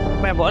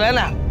 मैं बोला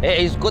ना,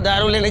 इसको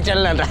दारू लेने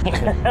चलना था।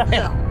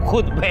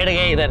 खुद बैठ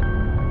गए इधर।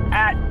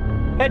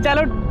 चल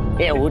उठ।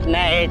 उठना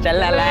है,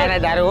 चलना लाया ना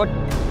दारू। उठ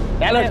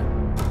चलो।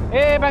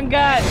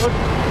 पंकज उठ।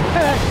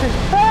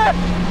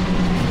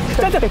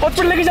 चल चल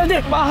हॉस्पिटल लेके चलते।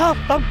 हाँ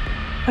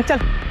चल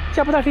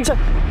क्या पता ठीक चल।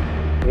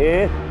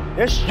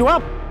 ए शिवा,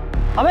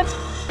 अबे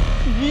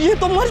ये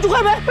तो मर चुका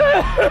है।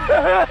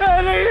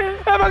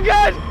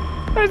 पंकज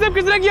ये सब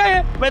किसने किया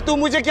है? मैं तू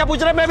मुझे क्या पूछ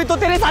रहा है? मैं भी तो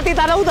तेरे साथ ही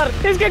था ना उधर।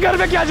 इसके घर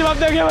में क्या जवाब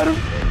देंगे वरुण?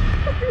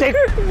 देख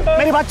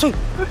मेरी बात सुन,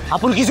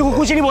 अपन किसी को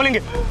कुछ नहीं बोलेंगे,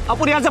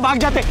 अपन यहाँ से भाग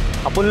जाते,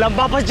 अपन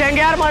लंबा फंस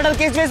जाएंगे यार, मर्डर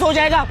केस हो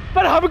जाएगा।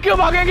 पर हम क्यों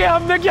भागेंगे?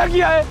 हमने क्या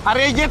किया है?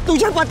 अरे ये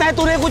तुझे पता है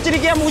तूने कुछ नहीं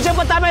किया, मुझे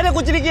पता है मैंने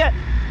कुछ नहीं किया,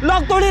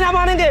 लोग थोड़ी ना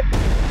मानेंगे।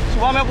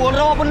 सुबह मैं बोल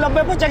रहा हूँ अपन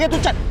लंबे फंस जाएंगे। तू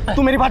चल,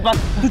 तू मेरी बात मान,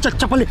 तू चल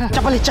चप्पल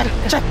चल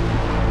चल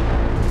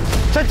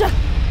चल चल।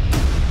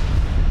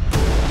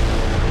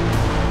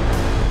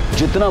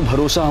 जितना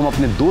भरोसा हम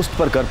अपने दोस्त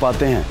पर कर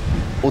पाते हैं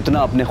उतना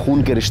अपने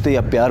खून के रिश्ते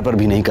या प्यार पर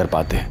भी नहीं कर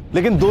पाते।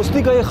 लेकिन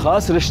दोस्ती का ये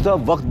खास रिश्ता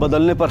वक्त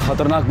बदलने पर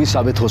खतरनाक भी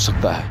साबित हो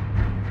सकता है,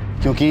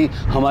 क्योंकि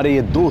हमारे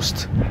ये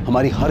दोस्त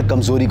हमारी हर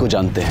कमजोरी को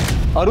जानते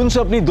हैं। अरुण से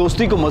अपनी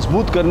दोस्ती को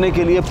मजबूत करने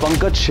के लिए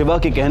पंकज शिवा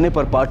के कहने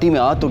पर पार्टी में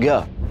आ तो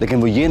गया,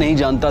 लेकिन वो ये नहीं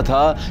जानता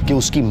था कि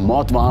उसकी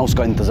मौत वहां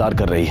उसका इंतजार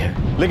कर रही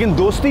है। लेकिन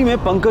दोस्ती में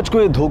पंकज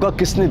को यह धोखा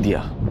किसने दिया?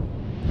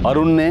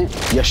 अरुण ने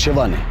या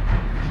शिवा ने,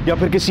 या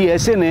फिर किसी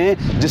ऐसे ने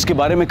जिसके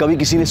बारे में कभी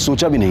किसी ने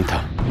सोचा भी नहीं था?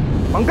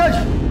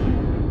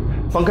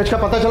 पंकज का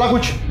पता चला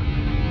कुछ?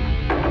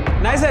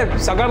 नाही साहेब,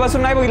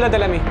 सकाळपासून नाही बघितलं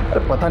त्याला मी। अरे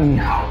पता नहीं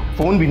है,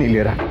 फोन भी नहीं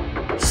ले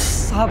रहा।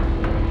 साहब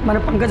मैंने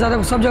पंकज दादा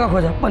को सब जगह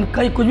खोजा पर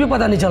कहीं कुछ भी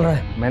पता नहीं चल रहा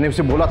है। मैंने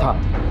उसे बोला था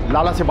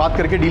लाला से बात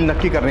करके डील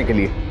नक्की करने के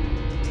लिए,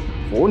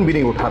 फोन भी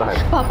नहीं उठा रहा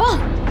है। पापा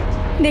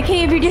देखिए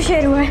ये वीडियो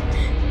शेयर हुआ है।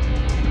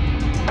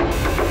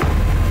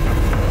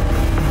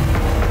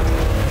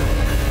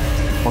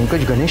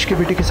 पंकज गणेश के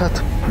बेटे के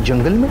साथ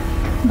जंगल में?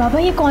 बाबा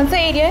ये कौन सा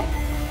एरिया है?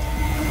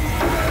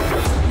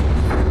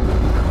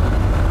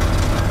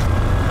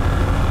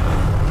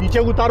 नीचे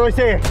उतारो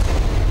इसे।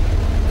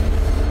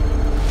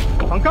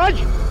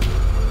 पंकज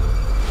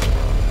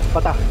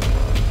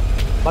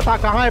बता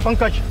कहाँ है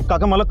पंकज?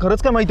 काका मला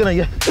खरंच काय माहिती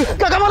नाहीये।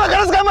 काका मला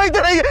खरंच काय माहिती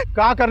नाहीये।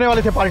 क्या करने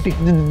वाले थे पार्टी?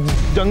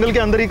 जंगल के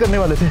अंदर ही करने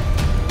वाले थे।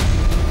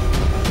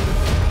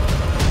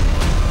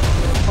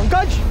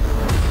 पंकज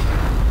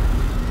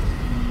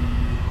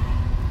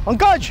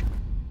पंकज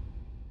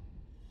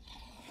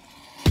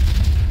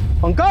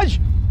पंकज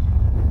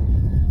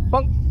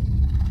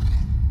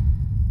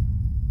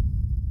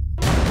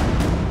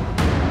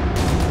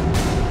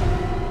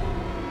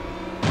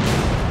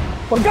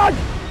पंकज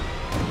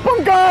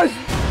पंकज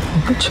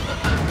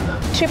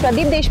श्री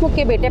प्रदीप देशमुख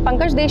के बेटे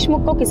पंकज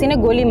देशमुख को किसी ने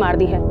गोली मार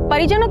दी है।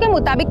 परिजनों के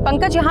मुताबिक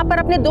पंकज यहाँ पर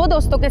अपने दो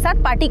दोस्तों के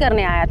साथ पार्टी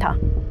करने आया था।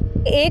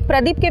 एक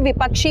प्रदीप के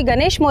विपक्षी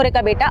गणेश मोरे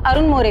का बेटा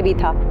अरुण मोरे भी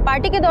था।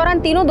 पार्टी के दौरान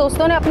तीनों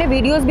दोस्तों ने अपने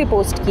वीडियोस भी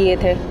पोस्ट किए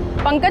थे।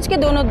 पंकज के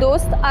दोनों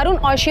दोस्त अरुण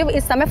और शिव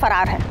इस समय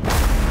फरार है।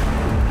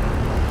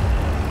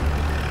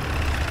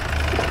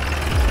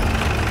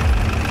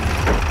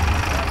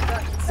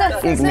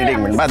 एक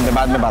मिनट बाद में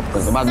बात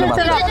करते, बाद में बात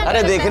करते।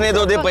 अरे देखने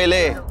दो दे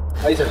पहले।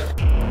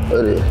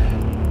 अरे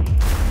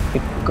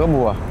कब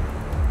हुआ?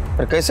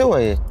 अरे कैसे हुआ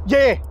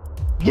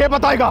ये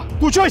बताएगा?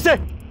 पूछो इससे।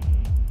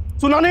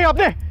 सुना नहीं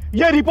आपने?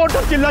 ये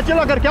रिपोर्टर चिल्ला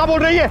कर क्या बोल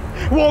रही है?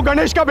 वो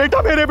गणेश का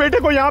बेटा मेरे बेटे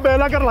को यहाँ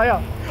बहला कर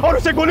लाया और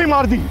उसे गोली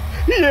मार दी।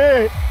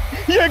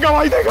 ये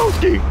गवाही देगा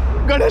उसकी,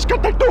 गणेश का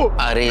टट्टू।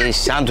 अरे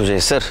शांत हो जाए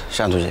सर,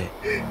 शांत हो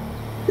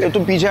जाए।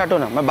 तुम पीछे हटो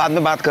ना, मैं बाद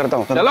में बात करता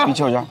हूँ। चलो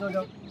पीछे हो जाओ,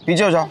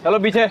 पीछे हो जाओ। चलो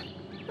पीछे।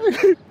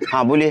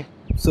 हाँ बोलिए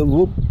सर।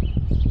 वो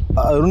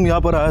अरुण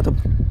यहाँ पर आया था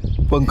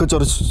पंकज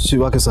और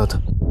शिवा के साथ।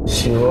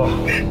 शिवा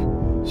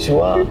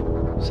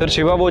सर,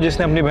 शिवा वो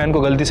जिसने अपनी बहन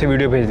को गलती से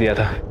वीडियो भेज दिया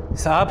था।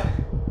 साहब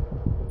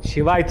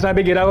शिवा इतना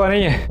भी गिरा हुआ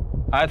नहीं है,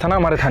 आया था ना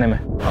हमारे थाने में।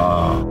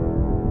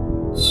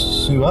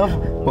 शिवा,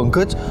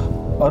 पंकज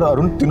और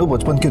अरुण तीनों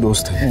बचपन के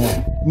दोस्त थे।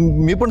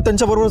 मैं पण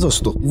त्यांच्याबरोबरच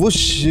असतो। वो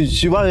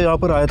शिवा यहाँ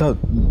पर आया था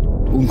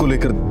उनको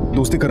लेकर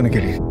दोस्ती करने के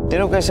लिए।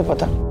 तेरे को कैसे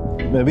पता?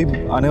 मैं भी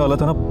आने वाला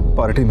था ना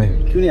पार्टी में।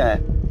 क्यों नहीं आया?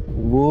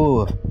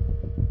 वो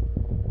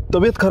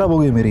तबीयत खराब हो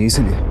गई मेरी,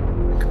 इसीलिए।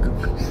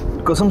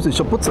 कसम से,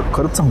 शपथ से,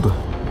 खरंच सांगतो।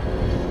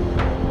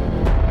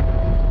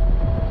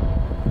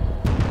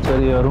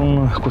 सर ये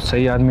अरुण कुछ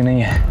सही आदमी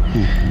नहीं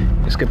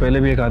है। इसके पहले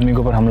भी एक आदमी के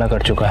ऊपर हमला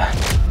कर चुका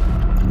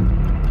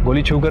है।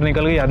 गोली छू कर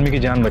निकल गई, आदमी की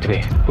जान बच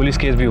गई, पुलिस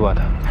केस भी हुआ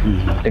था।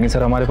 लेकिन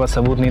सर हमारे पास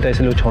सबूत नहीं था,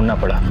 इसलिए वो छोड़ना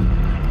पड़ा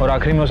और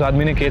आखिरी में उस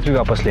आदमी ने केस भी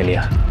वापस ले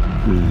लिया।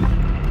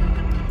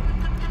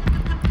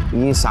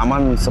 ये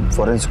सामान सब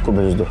फॉरेंसिक को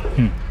भेज दो,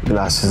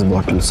 ग्लासेस,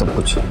 बॉटल, सब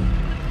कुछ।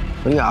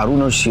 और ये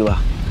अरुण और शिवा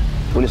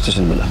पुलिस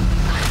स्टेशन बुला।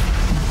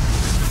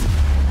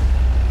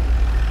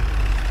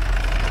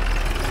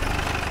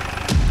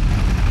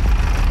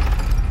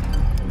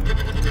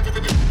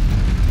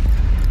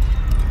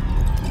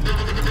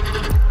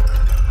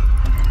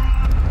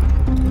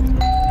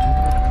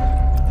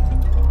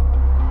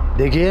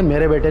 देखिए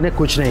मेरे बेटे ने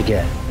कुछ नहीं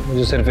किया है।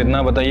 मुझे सिर्फ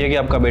इतना बताइए कि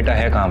आपका बेटा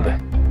है कहाँ पे?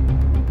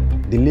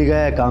 दिल्ली गया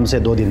है काम से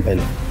 2 दिन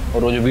पहले।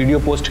 और वो जो वीडियो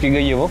पोस्ट की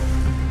गई है वो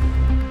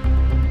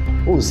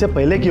उससे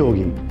पहले की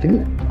होगी,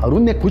 लेकिन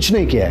अरुण ने कुछ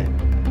नहीं किया है।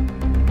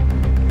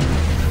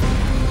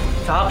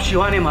 साहब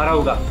शिवा ने मारा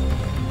होगा।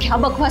 क्या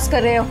बकवास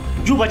कर रहे हो?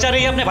 जो बचा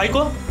रही है अपने भाई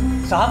को।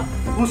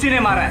 साहब उसी ने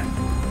मारा है।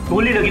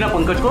 गोली लगी ना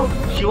पंकज को,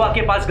 शिवा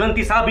के पास गन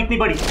थी साहब इतनी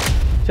बड़ी,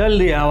 चल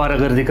लिया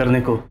आवारागर्दी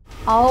करने को।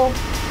 आओ,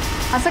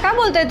 ऐसा क्या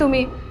बोलते हैं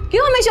तुम्ही?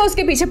 क्यों हमेशा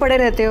उसके पीछे पड़े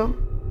रहते हो?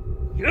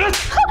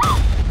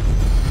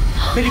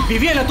 मेरी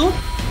बीवी है ना तू,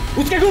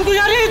 उसके ढूंढ को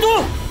जा रही है तू?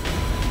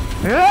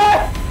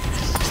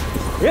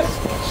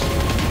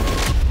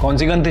 कौन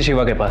सी गन थी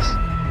शिवा के पास?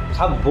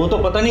 साहब वो तो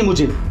पता नहीं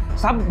मुझे,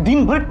 साहब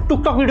दिन भर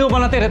टुकटॉक वीडियो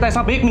बनाते रहता है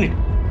साहब। एक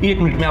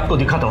मिनट में आपको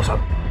दिखाता हूँ साहब,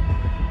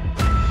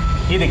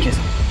 ये देखिए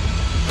साहब।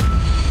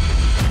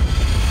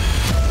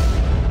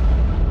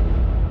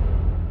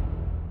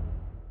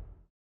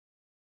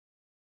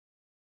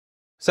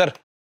 सर,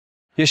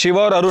 ये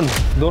शिवा और अरुण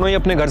दोनों ही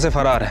अपने घर से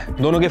फरार हैं।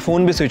 दोनों के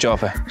फोन भी स्विच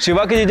ऑफ है।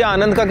 शिवा के जीजा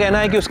आनंद का कहना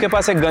है कि उसके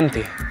पास एक गन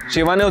थी।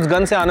 शिवा ने उस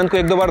गन से आनंद को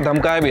 1-2 बार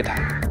धमकाया भी था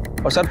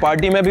और सर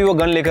पार्टी में भी वो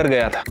गन लेकर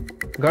गया था।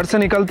 घर से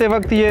निकलते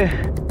वक्त ये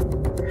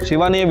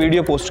शिवा ने ये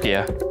वीडियो पोस्ट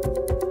किया।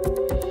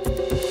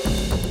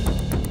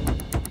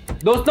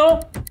 दोस्तों,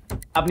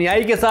 अपनी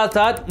आई के साथ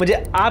साथ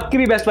मुझे आपकी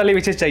भी बेस्ट वाली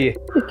विशेष चाहिए।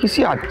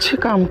 किसी अच्छे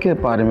काम के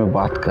बारे में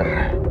बात कर रहे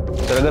हैं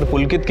सर। अगर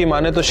पुलकित की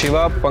माने तो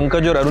शिवा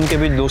पंकज और अरुण के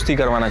बीच दोस्ती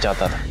करवाना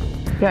चाहता था।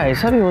 क्या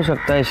ऐसा भी हो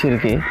सकता है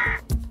शिरके,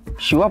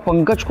 शिवा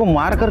पंकज को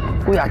मारकर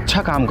कोई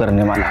अच्छा काम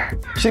करने वाला है?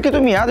 शिरके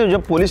तुम्हें याद है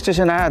जब पुलिस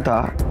स्टेशन आया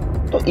था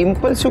तो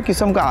इम्पल्सिव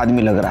किस्म का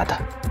आदमी लग रहा था,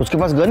 उसके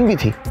पास गन भी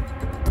थी।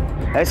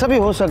 ऐसा भी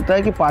हो सकता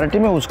है कि पार्टी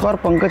में उसका और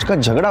पंकज का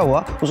झगड़ा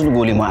हुआ, उसने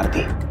गोली मार दी।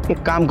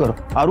 एक काम करो,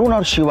 अरुण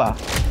और शिवा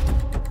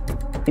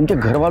इनके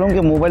घर वालों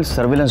के मोबाइल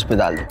सर्विलेंस पे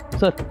डाल दो।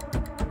 सर,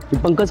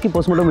 पंकज की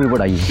पोस्टमार्टम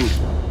रिपोर्ट आई है।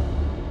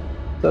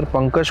 सर,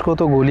 पंकज को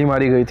तो गोली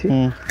मारी गई थी।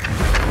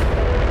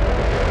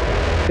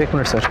 एक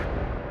मिनट सर,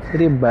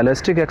 ये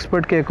बैलिस्टिक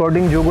एक्सपर्ट के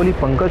अकॉर्डिंग जो गोली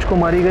पंकज को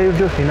मारी गई और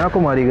जो हिना को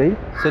मारी गई,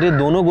 सर ये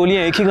दोनों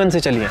गोलियां एक ही गन से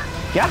चली हैं।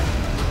 क्या?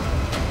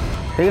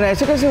 लेकिन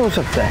ऐसे कैसे हो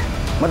सकता है?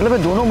 मतलब ये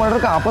दोनों मर्डर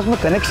का आपस में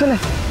कनेक्शन है,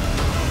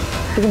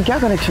 लेकिन क्या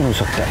कनेक्शन हो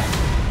सकता है?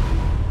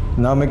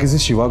 ना मैं किसी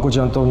शिवा को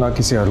जानता हूँ ना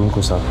किसी अरुण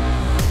को साहब।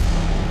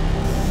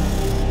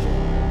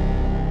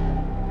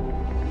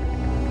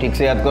 ठीक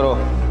से याद करो।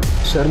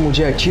 सर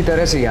मुझे अच्छी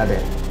तरह से याद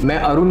है, मैं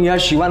अरुण या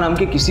शिवा नाम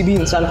के किसी भी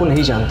इंसान को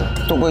नहीं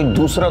जानता। तो कोई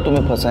दूसरा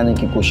तुम्हें फंसाने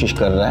की कोशिश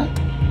कर रहा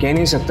है? कह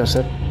नहीं सकता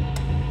सर,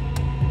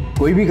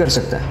 कोई भी कर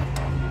सकता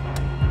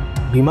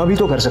है। भीमा भी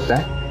तो कर सकता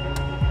है।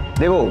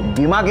 देखो,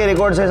 भीमा के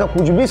रिकॉर्ड से ऐसा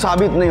कुछ भी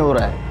साबित नहीं हो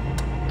रहा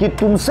है कि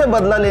तुमसे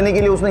बदला लेने के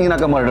लिए उसने हिना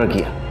का मर्डर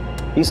किया।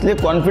 इसलिए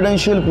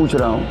कॉन्फिडेंशियल पूछ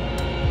रहा हूं,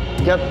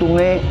 क्या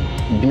तुमने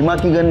भीमा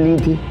की गन ली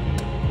थी?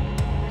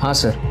 हाँ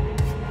सर,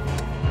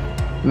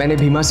 मैंने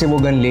भीमा से वो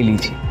गन ले ली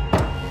थी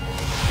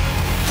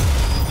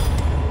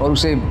और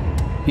उसे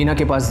हिना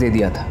के पास दे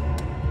दिया था।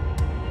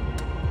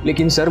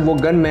 लेकिन सर वो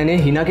गन मैंने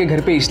हिना के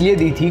घर पे इसलिए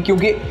दी थी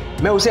क्योंकि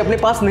मैं उसे अपने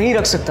पास नहीं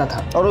रख सकता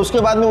था। और उसके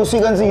बाद में उसी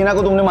गन से हिना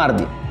को तुमने मार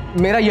दी?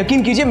 मेरा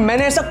यकीन कीजिए,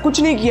 मैंने ऐसा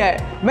कुछ नहीं किया है।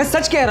 मैं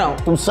सच कह रहा हूं।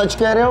 तुम सच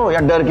कह रहे हो या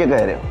डर के कह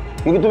रहे हो?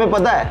 क्योंकि तुम्हें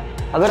पता है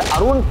अगर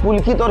अरुण,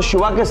 पुलकित और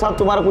शिवा के साथ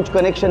तुम्हारा कुछ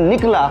कनेक्शन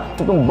निकला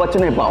तो तुम बच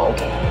नहीं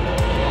पाओगे।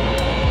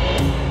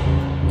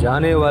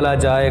 जाने वाला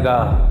जाएगा,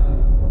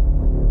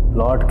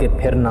 लौट के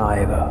फिर ना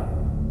आएगा।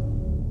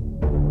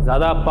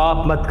 ज्यादा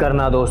पाप मत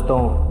करना दोस्तों,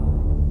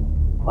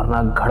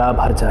 वरना घड़ा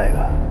भर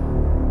जाएगा।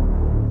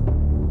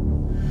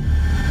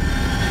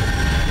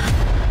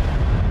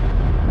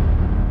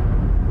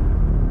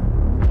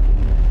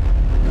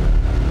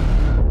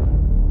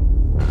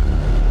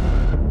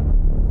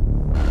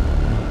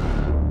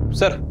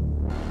 सर,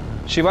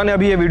 शिवा ने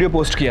अभी ये वीडियो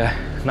पोस्ट किया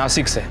है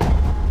नासिक से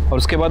और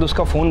उसके बाद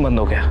उसका फोन बंद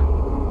हो गया।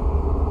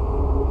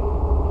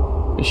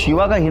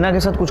 शिवा का हिना के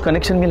साथ कुछ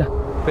कनेक्शन मिला?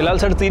 फिलहाल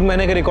सर 3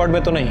 महीने के रिकॉर्ड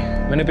में तो नहीं,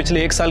 मैंने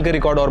पिछले 1 साल के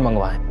रिकॉर्ड और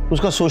मंगवाए।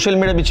 उसका सोशल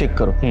मीडिया भी चेक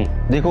करो,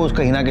 देखो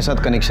उसका हिना के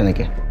साथ कनेक्शन है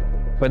क्या।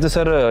 वैसे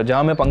सर, जहाँ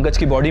हमें पंकज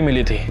की बॉडी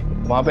मिली थी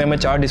वहाँ पे हमें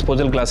 4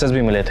 डिस्पोजल ग्लासेस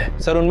भी मिले थे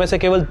सर। उनमें से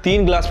केवल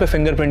 3 ग्लास पे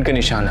फिंगरप्रिंट के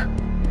निशान है,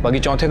 बाकी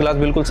चौथे ग्लास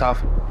बिल्कुल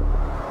साफ,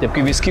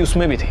 जबकि विस्की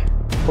उसमें भी थी।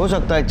 हो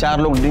सकता है 4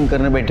 लोग ड्रिंक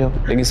करने बैठे हो।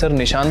 लेकिन सर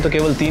निशान तो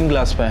केवल 3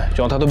 ग्लास पे है,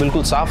 चौथा तो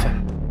बिल्कुल साफ है।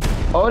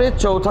 और ये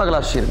चौथा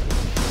ग्लास शिर,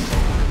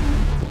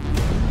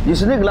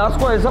 जिसने ग्लास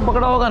को ऐसा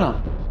पकड़ा होगा ना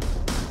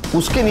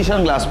उसके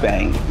निशान ग्लास पे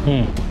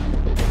आएंगे,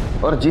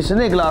 और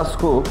जिसने ग्लास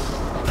को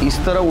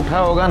इस तरह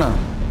उठाया होगा ना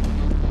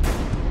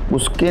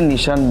उसके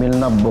निशान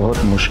मिलना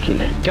बहुत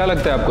मुश्किल है। क्या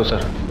लगता है आपको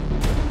सर,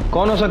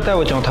 कौन हो सकता है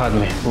वो चौथा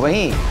आदमी?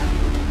 वही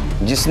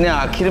जिसने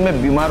आखिर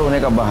में बीमार होने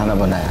का बहाना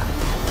बनाया।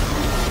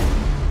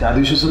 त्या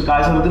दिवशी सर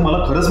काय झालं ते मला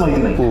खरंच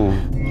माहिती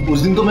नाही। उस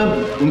दिन तो मैं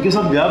उनके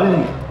साथ गया भी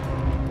नहीं।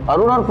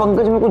 अरुण और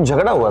पंकज में कुछ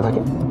झगड़ा हुआ था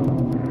क्या?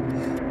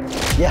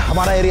 ये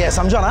हमारा एरिया है,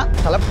 समझो ना।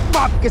 साला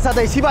बाप के साथ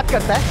ऐसी बात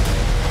करता है।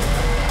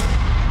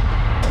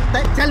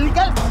 चल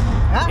निकल।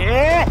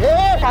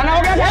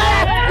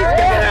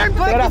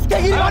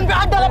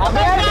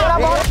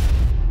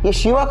 ये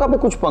शिवा का भी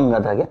कुछ पंगा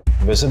था क्या?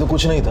 वैसे तो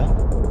कुछ नहीं था,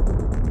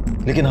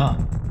 लेकिन हाँ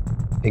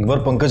एक बार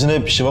पंकज ने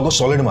शिवा को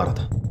सॉलिड मारा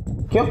था।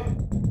 क्यों?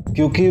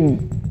 क्योंकि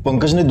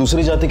पंकज ने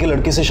दूसरी जाति के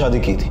लड़के से शादी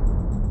की थी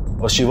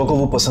और शिवा को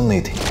वो पसंद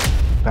नहीं थी।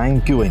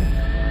 थैंक यू भाई।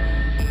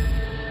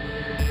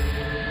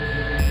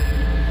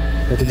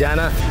 तो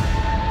जाना,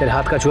 तेरे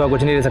हाथ का छुआ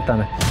कुछ नहीं ले सकता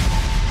मैं।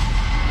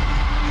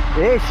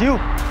 ए शिव,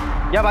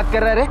 क्या बात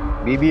कर रहा है रे?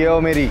 बीबी है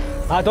वो मेरी।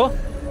 हाँ तो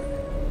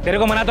तेरे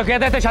को मना तो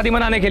कहते थे शादी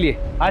मनाने के लिए,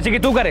 आज की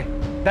तू करे,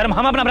 धर्म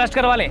हम अपना भ्रष्ट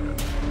करवा लें।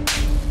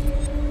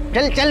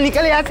 चल चल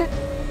निकल यहाँ से,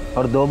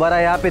 और दोबारा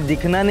यहाँ पे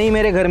दिखना नहीं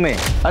मेरे घर में।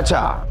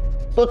 अच्छा,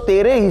 तो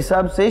तेरे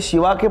हिसाब से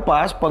शिवा के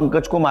पास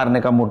पंकज को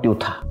मारने का मोटिव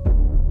था,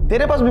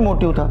 तेरे पास भी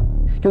मोटिव था,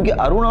 क्योंकि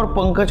अरुण और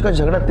पंकज का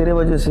झगड़ा तेरे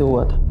वजह से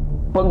हुआ था।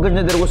 पंकज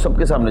ने तेरे को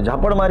सबके सामने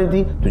झापड़ मारी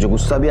थी, तुझे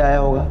गुस्सा भी आया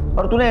होगा,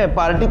 और तूने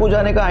पार्टी को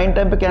जाने का आइन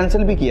टाइम पे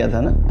कैंसिल भी किया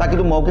था ना, ताकि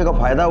तू मौके का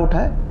फायदा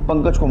उठाए,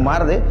 पंकज को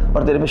मार दे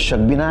और तेरे पे शक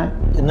भी ना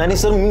आए। नाही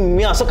सर,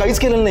 मी असं काहीच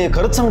केलेलं नाही,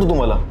 खरंच सांगतो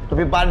तुम्हाला। तो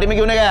फिर पार्टी में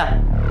क्यों नहीं गया?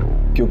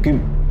 क्योंकि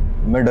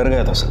मैं डर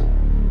गया था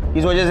सर।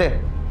 किस वजह से?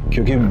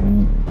 क्योंकि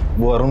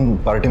वो अरुण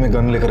पार्टी में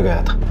गन लेकर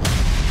गया था।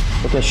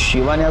 तो क्या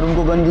शिवा ने अरुण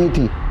को गन दी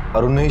थी?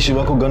 अरुण ने ही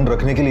शिवा को गन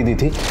रखने के लिए दी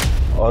थी,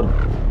 और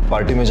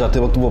पार्टी में जाते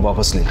वक्त वो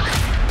वापस ले।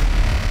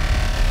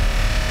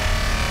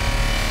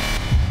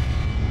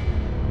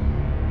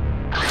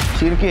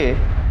 शिर्के,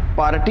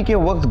 पार्टी के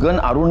वक्त गन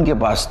अरुण के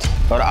पास थी,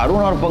 और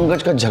अरुण और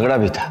पंकज का झगड़ा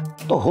भी था,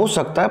 तो हो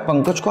सकता है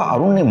पंकज को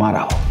अरुण ने मारा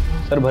हो।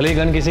 सर भले ही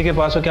गन किसी के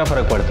पास हो, क्या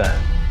फर्क पड़ता है?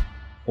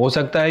 हो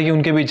सकता है कि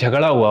उनके बीच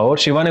झगड़ा हुआ और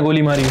शिवा ने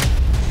गोली मारी हो।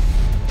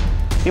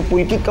 ये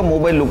पुलकित का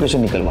मोबाइल लोकेशन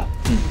निकलवा।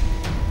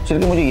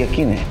 शिर्के, मुझे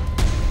यकीन है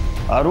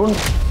अरुण,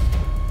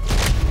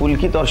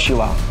 पुलकित और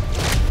शिवा,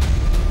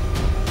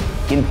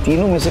 इन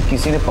तीनों में से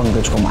किसी ने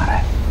पंकज को मारा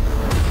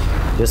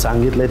है। जे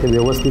सांगितलंय ते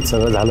व्यवस्थित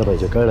सगळं झालं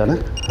पाहिजे, कळलं ना?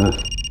 हां,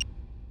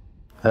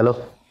 हेलो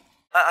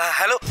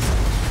हेलो,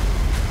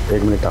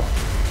 एक मिनिट आप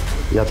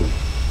या तुम।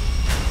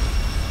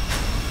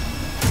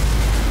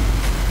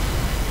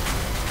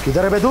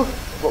 किधर है बे तू?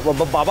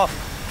 बाबा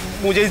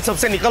मुझे इन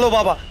सबसे निकलो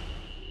बाबा।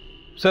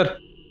 सर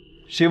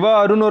शिवा,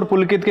 अरुण और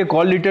पुलकित के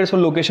कॉल डिटेल्स और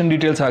लोकेशन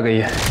डिटेल्स आ गई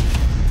है।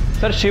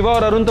 सर शिवा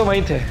और अरुण तो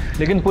वहीं थे,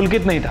 लेकिन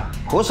पुलकित नहीं था।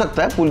 हो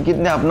सकता है पुलकित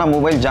ने अपना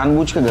मोबाइल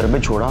जानबूझ के घर पे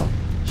छोड़ा।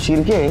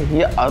 शिर्के,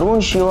 ये अरुण,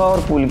 शिवा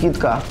और पुलकित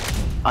का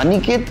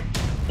अनिकेत,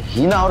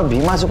 हिना और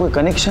भीमा से कोई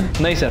कनेक्शन?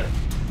 नहीं सर,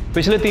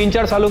 पिछले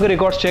 3-4 सालों के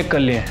रिकॉर्ड्स चेक कर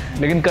लिए हैं,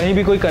 लेकिन कहीं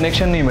भी कोई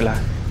कनेक्शन नहीं मिला।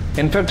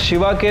 इनफैक्ट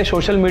शिवा के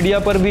सोशल मीडिया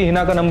पर भी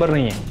हिना का नंबर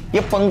नहीं है।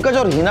 ये पंकज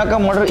और हिना का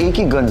मर्डर एक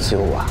ही गन से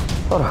हुआ,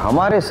 और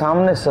हमारे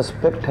सामने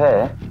सस्पेक्ट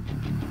है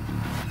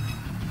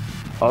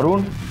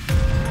अरुण,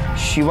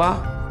 शिवा,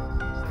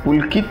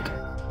 पुलकित,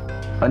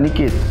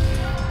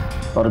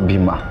 अनिकेत और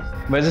भीमा।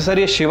 वैसे सर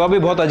ये शिवा भी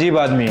बहुत अजीब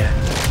आदमी है,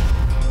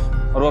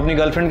 और वो अपनी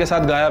गर्लफ्रेंड के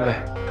साथ गायब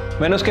है।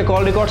 मैंने उसके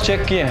कॉल रिकॉर्ड्स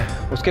चेक किए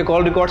हैं, उसके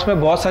कॉल रिकॉर्ड्स में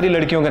बहुत सारी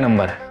लड़कियों के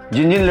नंबर है।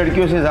 जिन जिन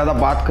लड़कियों से ज्यादा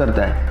बात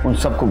करता है उन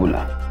सबको बुला।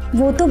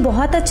 वो तो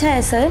बहुत अच्छा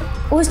है सर,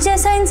 उस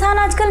जैसा इंसान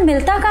आजकल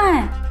मिलता कहाँ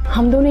है।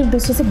 हम दोनों एक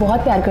दूसरे से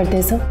बहुत प्यार करते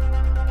हैं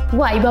सर।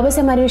 वो आई बाबा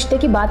से हमारे रिश्ते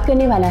की बात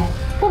करने वाला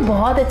है, वो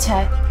बहुत अच्छा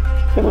है।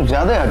 ये कुछ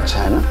ज्यादा अच्छा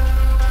है ना?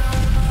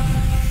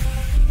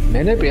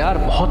 मैंने प्यार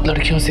बहुत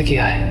लड़कियों से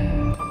किया है,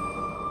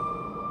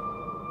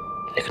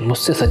 लेकिन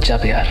मुझसे सच्चा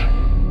प्यार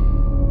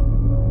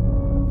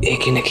एक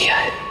ही ने किया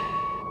है।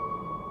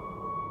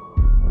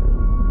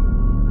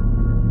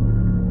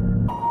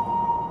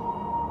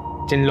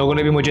 जिन लोगों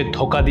ने भी मुझे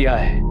धोखा दिया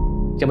है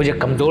या मुझे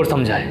कमजोर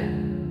समझा है,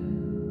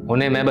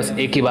 उन्हें मैं बस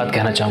एक ही बात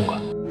कहना चाहूंगा,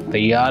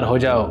 तैयार हो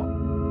जाओ,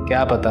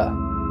 क्या पता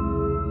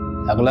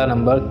अगला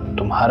नंबर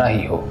तुम्हारा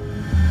ही हो।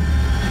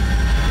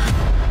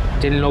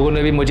 जिन लोगों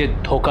ने भी मुझे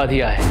धोखा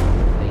दिया है,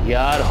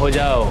 तैयार हो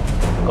जाओ,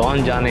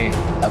 कौन जाने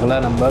अगला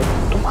नंबर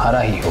तुम्हारा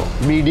ही हो।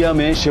 मीडिया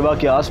में शिवा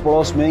के आस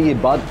पड़ोस में ये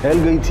बात फैल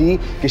गई थी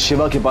कि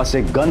शिवा के पास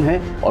एक गन है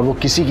और वो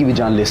किसी की भी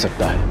जान ले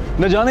सकता है।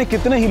 न जाने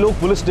कितने ही लोग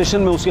पुलिस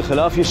स्टेशन में उसके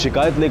खिलाफ ये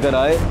शिकायत लेकर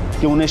आए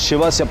कि उन्हें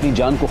शिवा से अपनी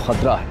जान को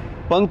खतरा है।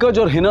 पंकज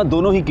और हिना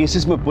दोनों ही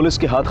केसेस में पुलिस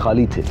के हाथ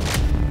खाली थे।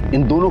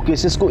 इन दोनों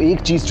केसेस को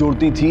एक चीज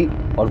जोड़ती थी,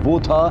 और वो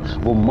था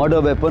वो मर्डर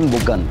वेपन, वो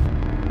गन।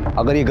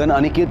 अगर ये गन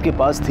अनिकेत के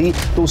पास थी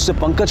तो उससे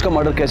पंकज का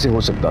मर्डर कैसे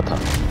हो सकता था,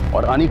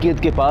 और अनिकेत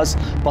के पास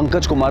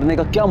पंकज को मारने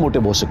का क्या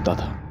मोटिव हो सकता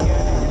था?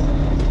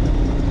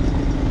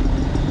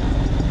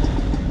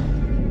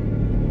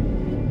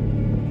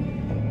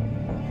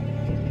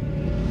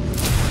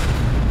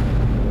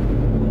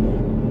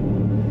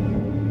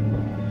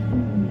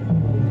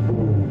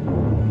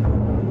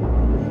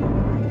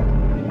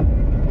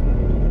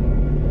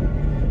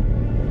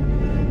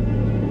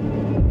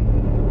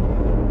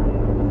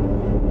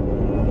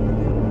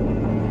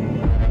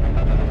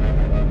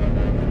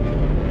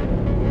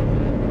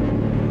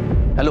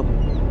 हेलो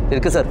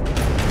तिरके सर,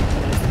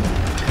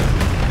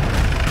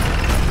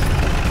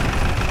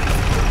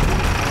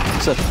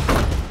 सर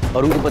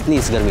अरुण की पत्नी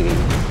इस घर में गई है।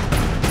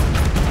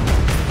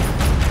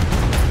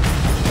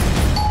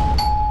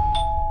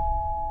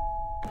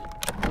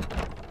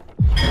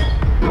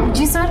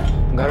 जी सर।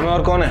 घर में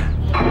और कौन है?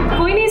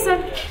 कोई नहीं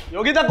सर।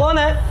 योगिता कौन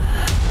है?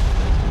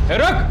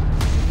 रुक,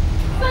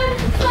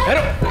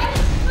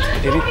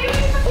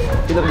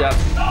 इधर जा।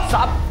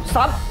 साहब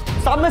साहब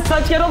साहब, मैं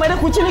सच कह रहा हूँ, मैंने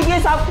कुछ नहीं किया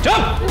साहब।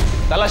 चुप,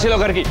 तलाशी लो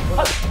घर की।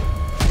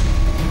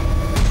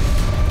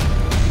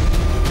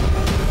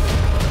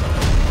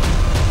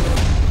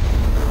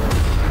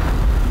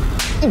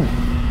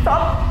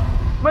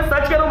 साहब मैं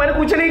सच कह रहा हूँ, मैंने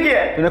कुछ नहीं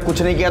किया। तूने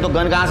कुछ नहीं किया तो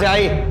गन कहाँ से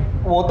आई?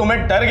 वो तो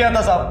मैं डर गया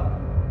था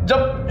साहब।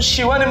 जब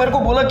शिवा ने मेरे को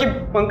बोला कि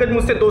पंकज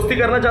मुझसे दोस्ती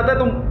करना चाहता है,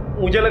 तो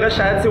मुझे लगा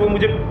शायद से वो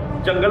मुझे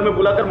जंगल में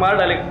बुलाकर मार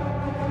डालेगा।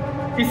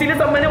 इसीलिए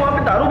सब मैंने वहां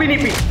पे दारू भी नहीं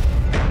पी।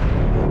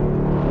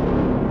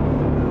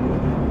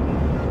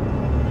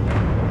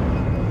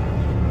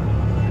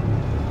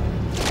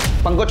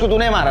 पंकज को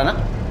तूने मारा ना?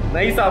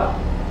 नहीं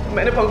साहब,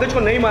 मैंने पंकज को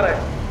नहीं मारा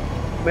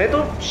है। मैं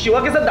तो शिवा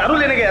के साथ दारू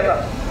लेने गया था।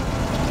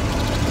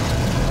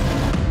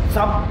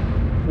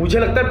 साहब, मुझे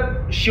लगता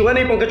है शिवा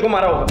ने पंकज को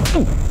मारा होगा।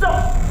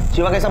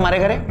 शिवा कैसा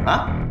मारेगा रे?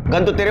 हाँ,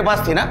 गन तो तेरे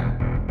पास थी ना?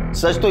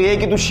 सच तो ये है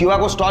कि तू शिवा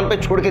को स्टॉल पे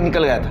छोड़ के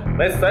निकल गया था।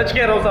 मैं सच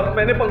कह रहा हूँ साहब,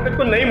 मैंने पंकज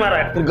को नहीं मारा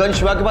है। फिर गन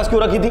शिवा के पास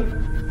क्यों रखी थी?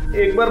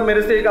 एक बार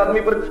मेरे से एक आदमी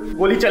पर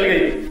गोली चल गई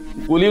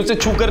थी, गोली उसे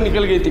छू कर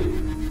निकल गई थी,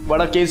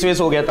 बड़ा केस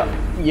वेस हो गया था।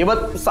 ये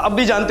बात साहब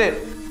भी जानते हैं,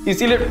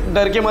 इसीलिए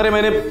डर के मारे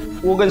मैंने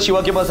वो गन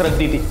शिवा के पास रख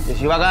दी थी। ये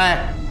शिवा कहाँ है?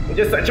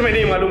 मुझे सच में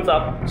नहीं मालूम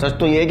साहब। सच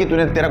तो ये है कि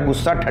तूने तेरा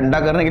गुस्सा ठंडा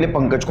करने के लिए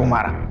पंकज को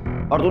मारा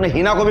और तूने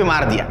हिना को भी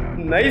मार दिया।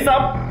 नहीं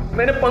साहब,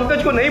 मैंने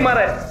पंकज को नहीं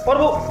मारा है, और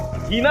वो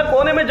हिना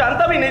कौन है मैं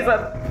जानता भी नहीं सर।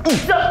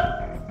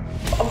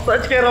 अब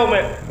सच कह रहा हूं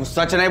मैं। तू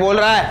सच नाही बोल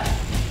रहा है?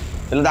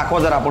 चल दाखवा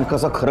जरा, आपण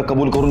कसं खरं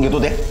कबूल करून घेतो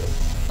ते।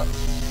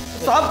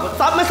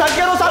 साहब मैं सच कह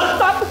रहा हूं साहब।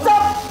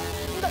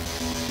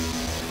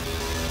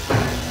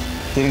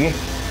 तिरगे,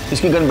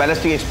 इसकी गन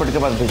बैलिस्टिक एक्सपर्ट के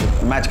पास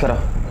भेजो, मैच करा।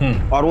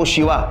 और वो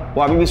शिवा,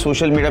 वो अभी भी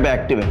सोशल मीडिया पे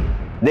एक्टिव है,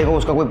 देखो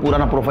उसका कोई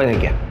पुराना प्रोफाइल है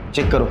क्या,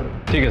 चेक करो।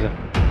 ठीक है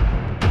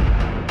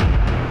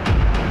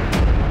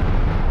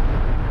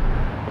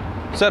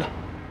सर।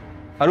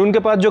 अरुण के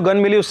पास जो गन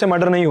मिली उससे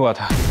मर्डर नहीं हुआ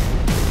था।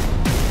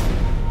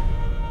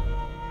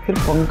 फिर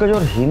पंकज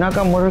और हिना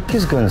का मर्डर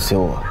किस गन से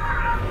हुआ?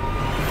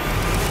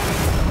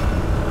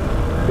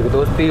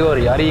 दोस्ती और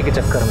यारी के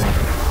चक्कर में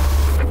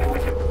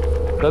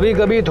कभी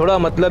कभी थोड़ा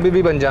मतलबी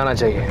भी बन जाना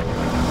चाहिए।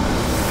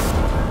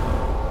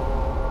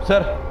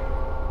 सर,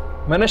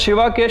 मैंने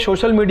शिवा के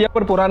सोशल मीडिया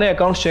पर पुराने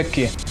अकाउंट्स चेक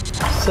किए।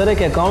 सर,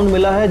 एक अकाउंट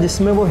मिला है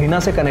जिसमें वो हिना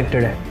से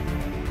कनेक्टेड है,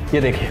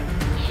 ये देखिए।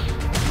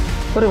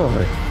 अरे बाप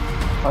रे,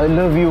 आई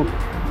लव यू,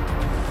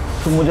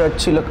 तुम मुझे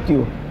अच्छी लगती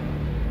हो,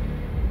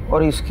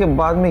 और इसके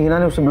बाद में हिना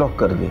ने उसे ब्लॉक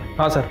कर दिया।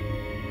 हाँ सर,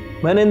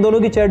 मैंने इन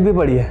दोनों की चैट भी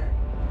पढ़ी है,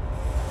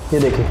 ये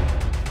देखिए।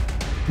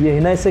 ये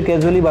हिना इससे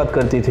कैजुअली बात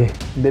करती थी,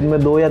 दिन में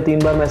 2 या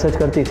 3 बार मैसेज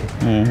करती थी।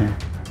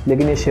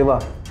 लेकिन ये शिवा,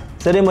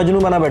 सर ये मजनू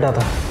बना बैठा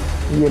था,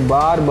 ये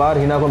बार बार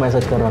हिना को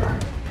मैसेज कर रहा था,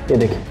 ये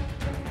देखिए।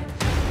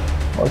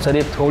 और सर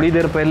ये थोड़ी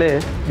देर पहले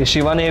ये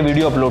शिवा ने ये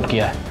वीडियो अपलोड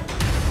किया है।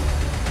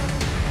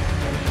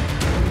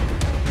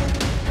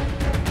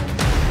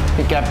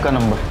 ये कैब का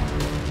नंबर,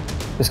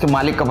 इसके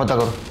मालिक का पता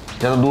करो,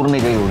 ज़्यादा दूर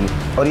नहीं गई होगी।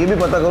 और ये भी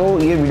पता करो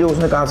ये वीडियो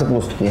उसने कहाँ से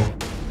पोस्ट किया है।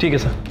 ठीक है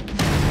सर।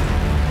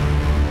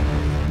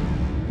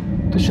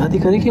 तो शादी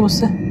करेगी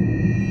मुझसे?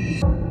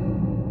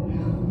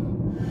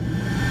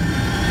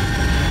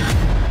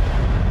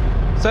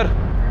 सर,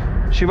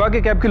 शिवा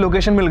के कैब की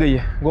लोकेशन मिल गई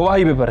है, गोवा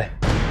हाईवे पर है।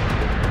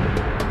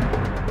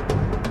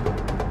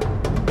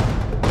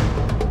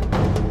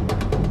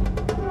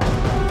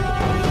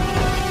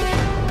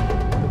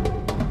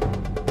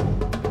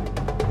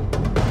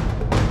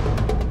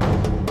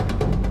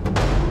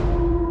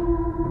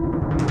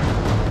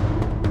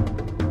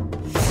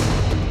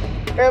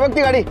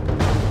 भक्ति गाड़ी,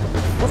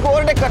 उसको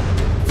ओवरटेक कर।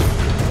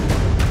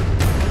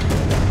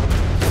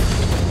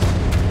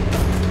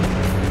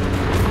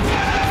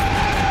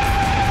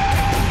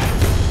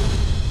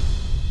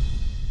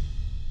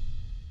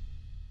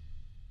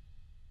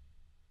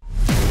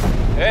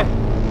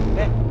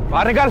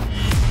 बाहर निकल,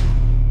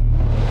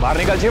 बाहर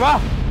निकल शिवा,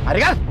 बाहर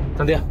निकल।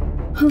 संध्या,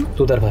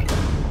 तू उधर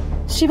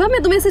पर। शिवा,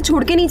 मैं तुम्हें ऐसे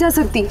छोड़ के नहीं जा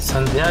सकती।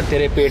 संध्या,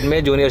 तेरे पेट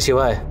में जूनियर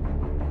शिवा है,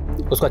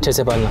 उसको अच्छे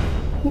से पालना।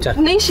 चल।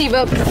 नहीं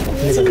शिवा,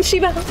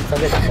 शिवा।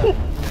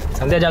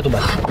 संध्या जा तू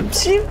बाहर।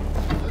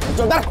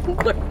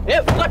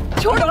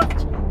 छोड़ो।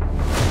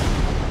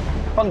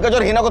 पंकज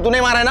और हिना को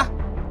तूने मारा है ना?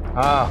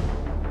 हाँ,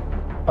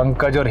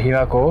 पंकज और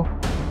हिना को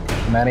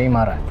मैंने ही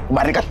मारा है।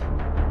 बाहर निकल,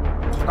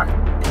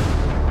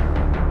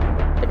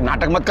 एक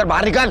नाटक मत कर,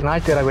 बाहर निकल।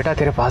 नाच तेरा बेटा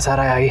तेरे पास आ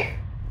रहा है, आई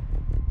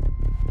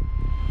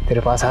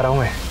तेरे पास आ रहा हूं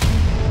मैं।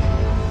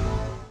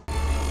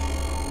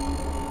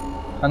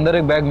 अंदर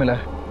एक बैग मिला है,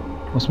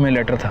 उसमें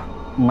लेटर था।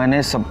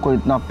 मैंने सबको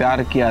इतना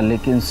प्यार किया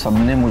लेकिन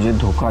सबने मुझे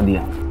धोखा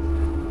दिया।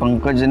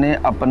 पंकज ने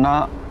अपना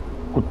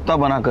कुत्ता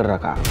बना कर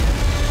रखा,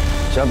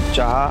 जब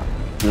चाहा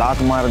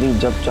लात मार दी,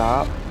 जब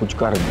चाहा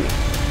पुचकार दी,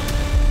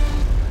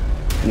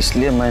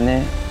 इसलिए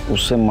मैंने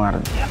उसे मार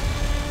दिया।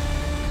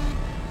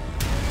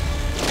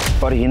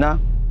 पर हिना,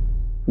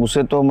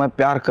 उसे तो मैं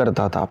प्यार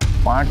करता था,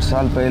 5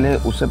 साल पहले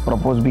उसे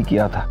प्रपोज भी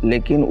किया था,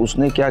 लेकिन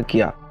उसने क्या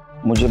किया,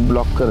 मुझे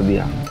ब्लॉक कर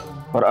दिया।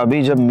 और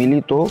अभी जब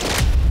मिली तो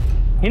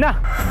हिना,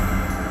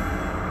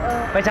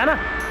 पहचाना?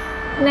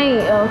 नहीं,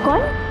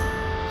 कौन?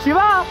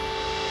 शिवा,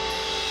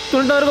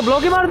 तूने तो मेरे को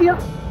ब्लॉक ही मार दिया।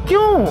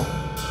 क्यों?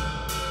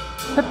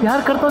 मैं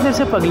प्यार करता हूँ तेरे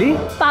से पगली।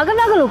 पागल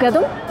पागल हो क्या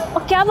तुम?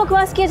 और क्या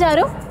बकवास किए जा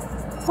रहे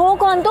हो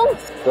कौन तुम?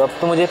 तो अब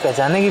तो मुझे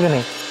पहचानेगी भी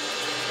नहीं।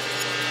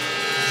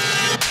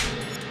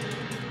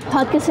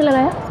 हाथ किससे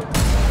लगाया?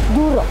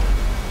 दूर रहो।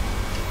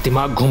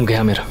 दिमाग घूम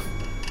गया मेरा।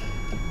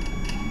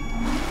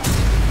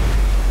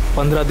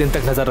 15 दिन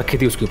तक नजर रखी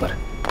थी उसके ऊपर।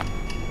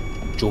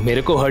 जो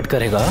मेरे को हर्ट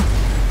करेगा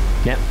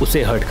मैं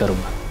उसे हर्ट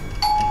करूंगा।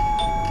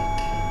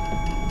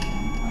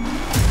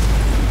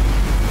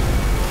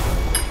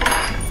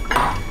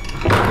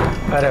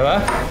 अरे वाह,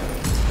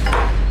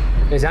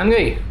 ये जान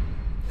गई,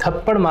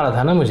 थप्पड़ मारा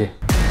था ना मुझे।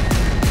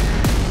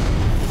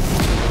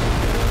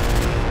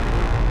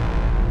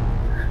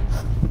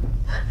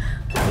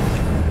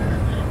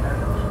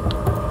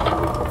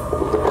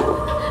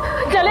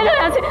 चले जाओ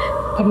यहाँ से।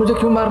 अब मुझे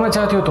क्यों मारना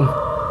चाहती हो तुम?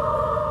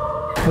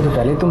 मैं तो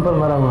पहले ही तुम पर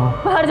मरा हुआ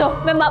हूँ। बाहर जाओ,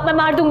 मैं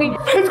मार दूंगी।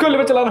 इस गोली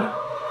में चलाना,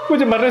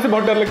 मुझे मरने से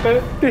बहुत डर लगता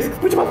है। प्लीज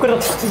मुझे माफ कर दो।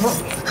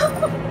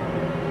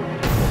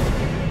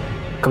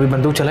 कभी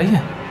बंदूक चलाई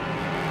है?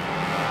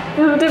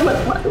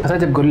 अच्छा,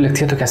 जब गोली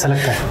लगती है तो कैसा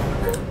लगता है?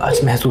 आज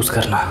महसूस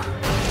करना।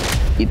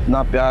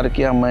 इतना प्यार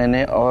किया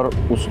मैंने और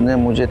उसने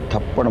मुझे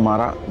थप्पड़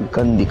मारा,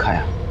 गन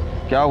दिखाया।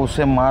 क्या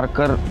उसे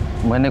मारकर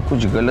मैंने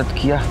कुछ गलत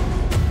किया?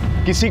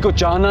 किसी को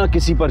चाहना,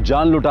 किसी पर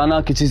जान लुटाना,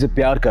 किसी से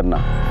प्यार करना,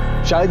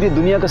 शायद ये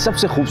दुनिया का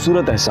सबसे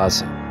खूबसूरत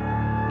एहसास है,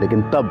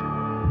 लेकिन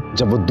तब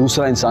जब वो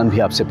दूसरा इंसान भी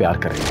आपसे प्यार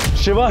करे।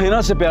 शिवा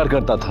हिना से प्यार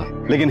करता था,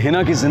 लेकिन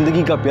हिना की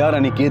जिंदगी का प्यार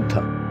अनिकेत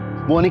था।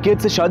 वो अनिकेत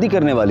से शादी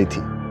करने वाली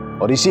थी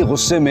और इसी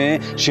गुस्से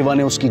में शिवा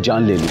ने उसकी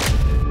जान ले ली।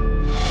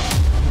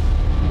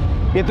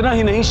 इतना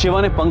ही नहीं,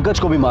 शिवा ने पंकज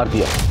को भी मार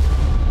दिया,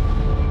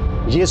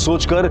 ये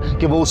सोचकर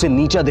कि वो उसे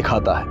नीचा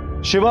दिखाता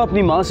है। शिवा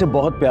अपनी मां से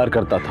बहुत प्यार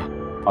करता था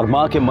और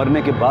मां के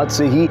मरने के बाद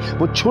से ही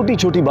वो छोटी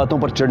छोटी बातों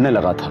पर चिढ़ने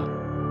लगा था।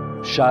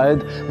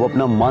 शायद वो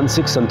अपना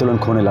मानसिक संतुलन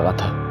खोने लगा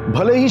था।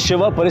 भले ही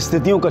शिवा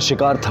परिस्थितियों का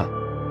शिकार था,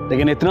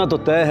 लेकिन इतना तो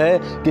तय है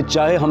कि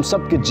चाहे हम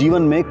सबके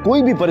जीवन में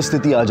कोई भी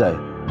परिस्थिति आ जाए,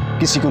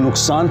 किसी को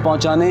नुकसान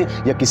पहुंचाने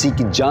या किसी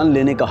की जान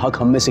लेने का हक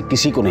हम में से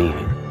किसी को नहीं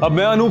है। अब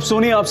मैं अनूप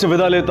सोनी आपसे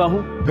विदा लेता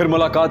हूं। फिर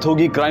मुलाकात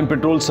होगी क्राइम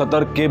पेट्रोल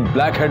सतर्क के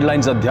ब्लैक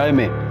हेडलाइंस अध्याय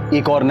में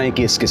एक और नए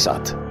केस के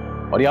साथ।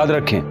 और याद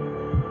रखें,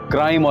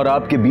 क्राइम और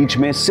आपके बीच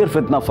में सिर्फ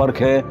इतना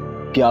फर्क है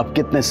कि आप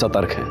कितने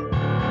सतर्क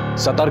हैं।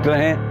 सतर्क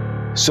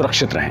रहें,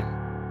 सुरक्षित रहें।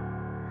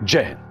 जय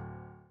Hind.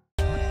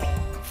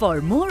 For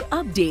more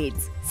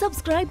updates,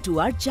 subscribe to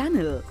our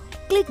channel,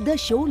 click the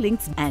show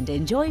links and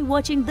enjoy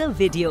watching the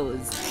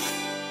videos.